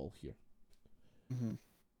major role here. Mm-hmm.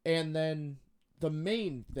 And then the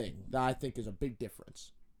main thing that I think is a big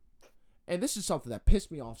difference, and this is something that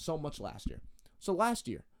pissed me off so much last year. So last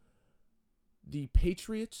year, the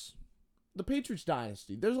Patriots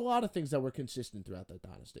dynasty, there's a lot of things that were consistent throughout that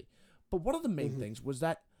dynasty. But one of the main things was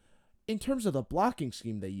that in terms of the blocking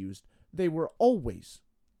scheme they used, they were always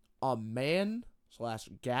a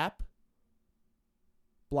man/gap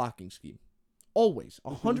blocking scheme. Always,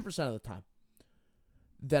 100% of the time.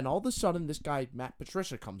 Then all of a sudden, this guy, Matt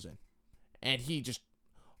Patricia, comes in. And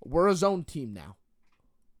we're a zone team now.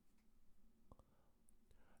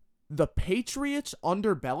 The Patriots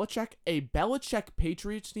under Belichick, a Belichick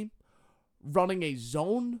Patriots team running a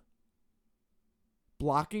zone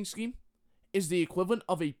blocking scheme is the equivalent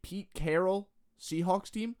of a Pete Carroll Seahawks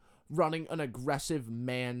team running an aggressive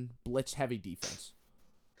man blitz heavy defense.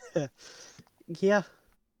 Yeah.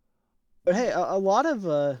 But hey, a lot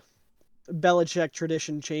of Belichick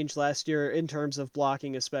tradition changed last year in terms of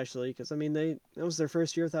blocking, especially because I mean that was their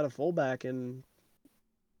first year without a fullback, and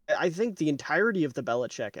I think the entirety of the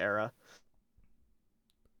Belichick era.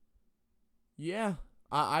 Yeah,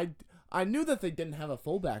 I knew that they didn't have a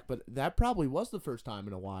fullback, but that probably was the first time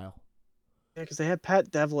in a while. Yeah, because they had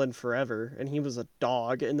Pat Devlin forever, and he was a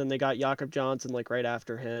dog, and then they got Jakob Johnson like right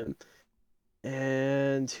after him,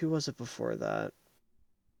 and who was it before that?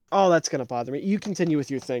 Oh, that's gonna bother me. You continue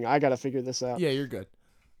with your thing. I gotta figure this out. Yeah, you're good.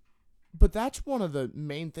 But that's one of the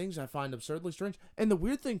main things I find absurdly strange. And the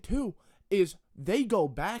weird thing, too, is they go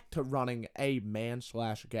back to running a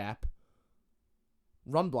man/gap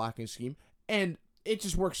run blocking scheme, and it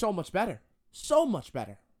just works so much better. So much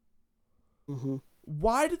better. Mm-hmm.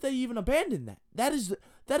 Why did they even abandon that? That is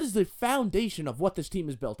the foundation of what this team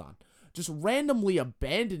is built on. Just randomly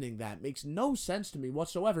abandoning that makes no sense to me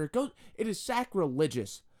whatsoever. It is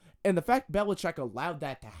sacrilegious. And the fact Belichick allowed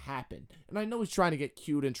that to happen, and I know he's trying to get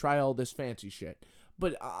cute and try all this fancy shit,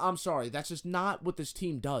 but I'm sorry, that's just not what this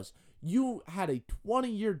team does. You had a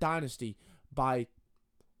 20-year dynasty by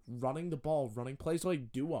running the ball, running plays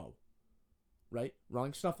like duo, right?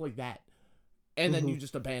 Running stuff like that. And then you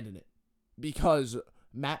just abandon it. Because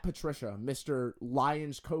Matt Patricia, Mr.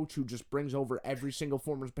 Lions coach who just brings over every single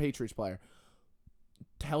former Patriots player,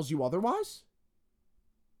 tells you otherwise?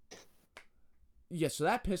 Yeah, so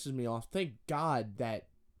that pisses me off. Thank God that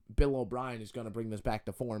Bill O'Brien is going to bring this back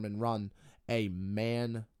to form and run a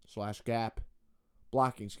man/gap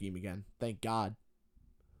blocking scheme again. Thank God.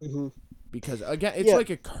 Mm-hmm. Because, again, it's like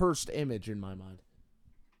a cursed image in my mind.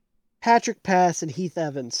 Patrick Pass and Heath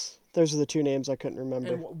Evans. Those are the two names I couldn't And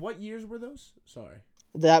remember. what years were those? Sorry.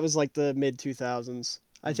 That was like the mid 2000s.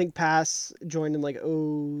 I Hmm. think Pass joined in like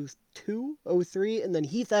 02, 03, and then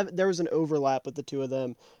there was an overlap with the two of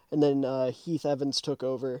them, and then Heath Evans took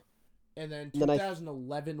over. And then And then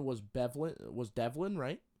 2011 was Devlin,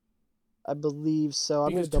 right? I believe so. I'm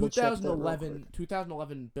gonna Because double check that real quick.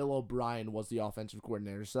 2011, Bill O'Brien was the offensive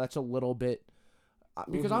coordinator, so that's a little bit.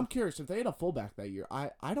 Because Hmm. I'm curious if they had a fullback that year.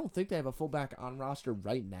 I don't think they have a fullback on roster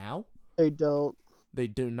right now. They don't. They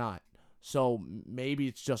do not. So maybe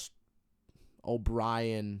it's just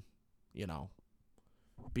O'Brien, you know,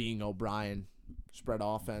 being O'Brien, spread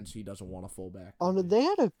offense. He doesn't want a fullback. Oh no, Maybe. they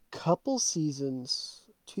had a couple seasons.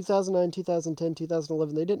 2009, 2010,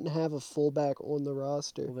 2011. They didn't have a fullback on the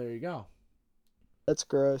roster. Well, there you go. That's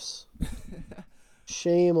gross.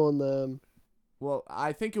 Shame on them. Well,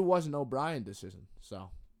 I think it was an O'Brien decision.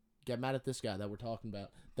 So get mad at this guy that we're talking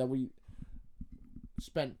about. That we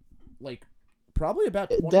spent like probably about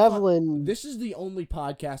 25. Devlin. This is the only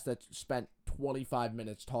podcast that spent 25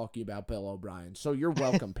 minutes talking about Bill O'Brien. So you're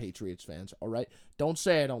welcome, Patriots fans. All right, don't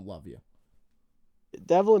say I don't love you.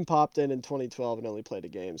 Devlin popped in 2012 and only played a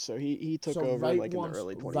game, so he took So over like in the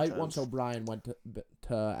early right 2010s. once O'Brien went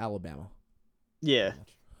to Alabama. Yeah.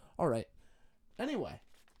 All right. Anyway,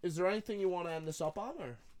 is there anything you want to end this up on,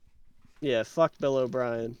 or? Yeah, fuck Bill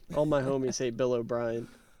O'Brien. All my homies hate Bill O'Brien.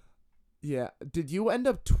 Yeah. Did you end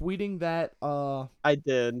up tweeting that? I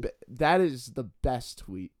did. That is the best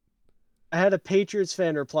tweet. I had a Patriots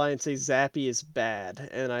fan reply and say Zappy is bad,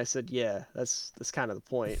 and I said, yeah, that's kind of the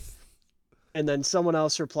point. And then someone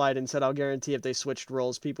else replied and said, I'll guarantee if they switched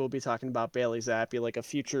roles, people will be talking about Bailey Zappi like a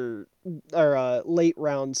future or a late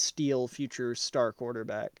round steal future star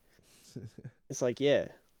quarterback. It's like, yeah,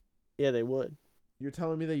 they would. You're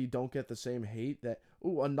telling me that you don't get the same hate that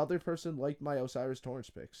another person liked my Osiris Torrance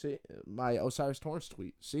pick. See, my Osiris Torrance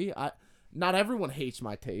tweet. See, not everyone hates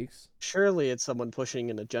my takes. Surely it's someone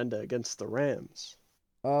pushing an agenda against the Rams.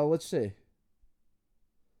 Let's see.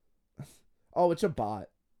 Oh, it's a bot.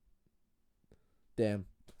 Damn,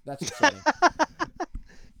 that's exciting.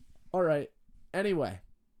 All right. Anyway,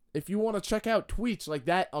 if you want to check out tweets like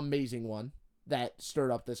that amazing one that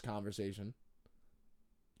stirred up this conversation,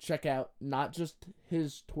 check out not just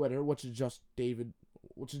his Twitter, which is just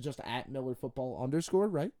at @MillerFootball_,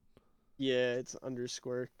 right? Yeah, it's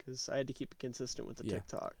underscore because I had to keep it consistent with the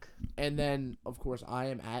TikTok. And then, of course, I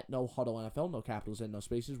am at @NoHuddleNFL, no capitals and no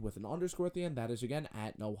spaces, with an underscore at the end. That is, again,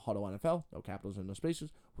 at @NoHuddleNFL, no capitals and no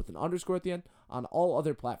spaces, with an underscore at the end. On all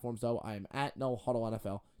other platforms, though, I am at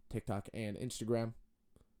 @NoHuddleNFL, TikTok and Instagram.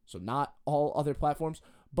 So not all other platforms,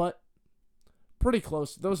 but pretty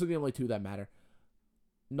close. Those are the only two that matter.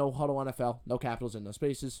 No Huddle NFL, no capitals and no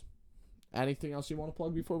spaces. Anything else you want to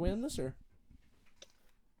plug before we end this, or?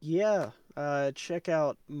 Yeah, check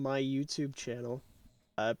out my YouTube channel.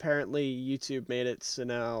 Apparently, YouTube made it so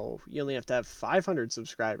now you only have to have 500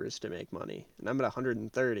 subscribers to make money, and I'm at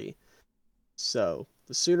 130. So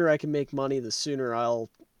the sooner I can make money, the sooner I'll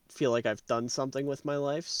feel like I've done something with my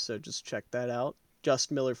life. So just check that out.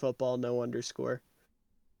 Just Miller Football, no underscore.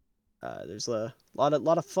 There's a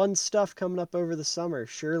lot of fun stuff coming up over the summer.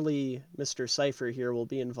 Surely Mr. Cypher here will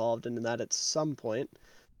be involved in that at some point,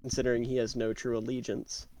 considering he has no true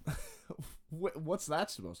allegiance. What's that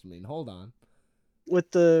supposed to mean? Hold on.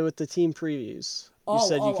 With the team previews, you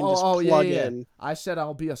said you can just plug in. I said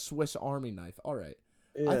I'll be a Swiss Army knife. All right.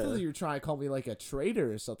 Yeah. I thought you were trying to call me like a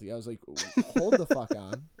traitor or something. I was like, hold the fuck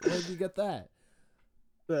on. Where did you get that?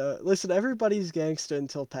 Listen, everybody's gangsta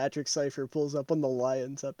until Patrick Cypher pulls up on the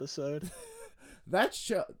Lions episode. That's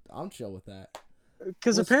chill. I'm chill with that.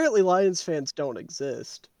 Because apparently Lions fans don't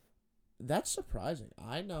exist. That's surprising.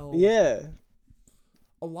 I know. Yeah.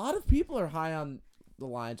 A lot of people are high on the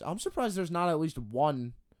Lions. I'm surprised there's not at least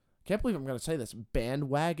one. Can't believe I'm going to say this.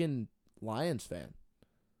 Bandwagon Lions fan.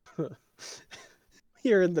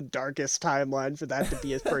 You're in the darkest timeline for that to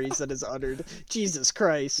be a phrase that is uttered. Jesus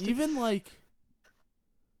Christ. Even like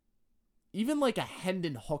a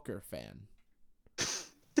Hendon Hooker fan.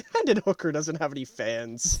 Hendon Hooker doesn't have any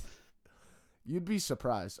fans. You'd be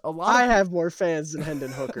surprised. I have more fans than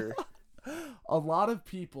Hendon Hooker. A lot of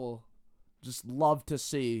people just love to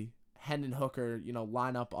see Hendon Hooker,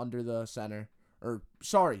 line up under the center. Or,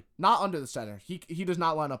 sorry, not under the center. He does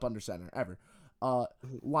not line up under center, ever.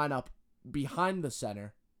 Line up behind the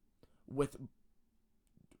center with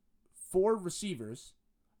 4 receivers,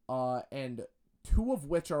 and 2 of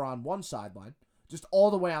which are on one sideline, just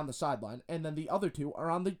all the way on the sideline, and then the other 2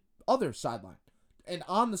 are on the other sideline. And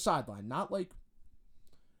on the sideline, not like...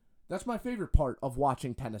 That's my favorite part of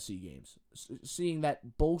watching Tennessee games. Seeing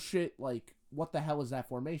that bullshit, like, what the hell is that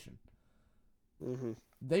formation? Mm-hmm.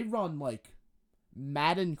 They run like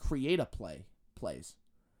Madden plays,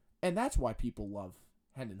 and that's why people love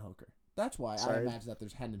Hendon Hooker. That's why I Sorry. imagine that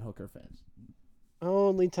there's Hendon Hooker fans.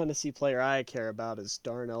 Only Tennessee player I care about is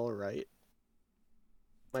Darnell Wright.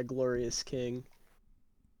 My glorious king.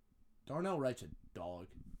 Darnell Wright's a dog.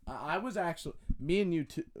 I was actually me and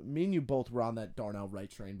you both were on that Darnell Wright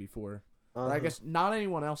train before. But I guess not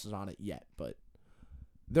anyone else is on it yet, but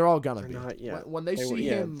they're all gonna be. Not yet. When they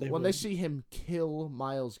they see him kill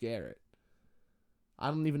Myles Garrett, I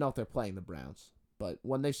don't even know if they're playing the Browns, but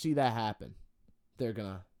when they see that happen, they're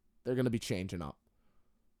gonna be changing up.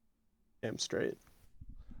 Damn straight.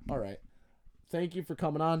 All right. Thank you for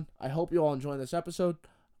coming on. I hope you all enjoy this episode.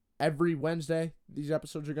 Every Wednesday, these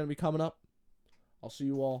episodes are going to be coming up. I'll see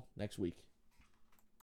you all next week.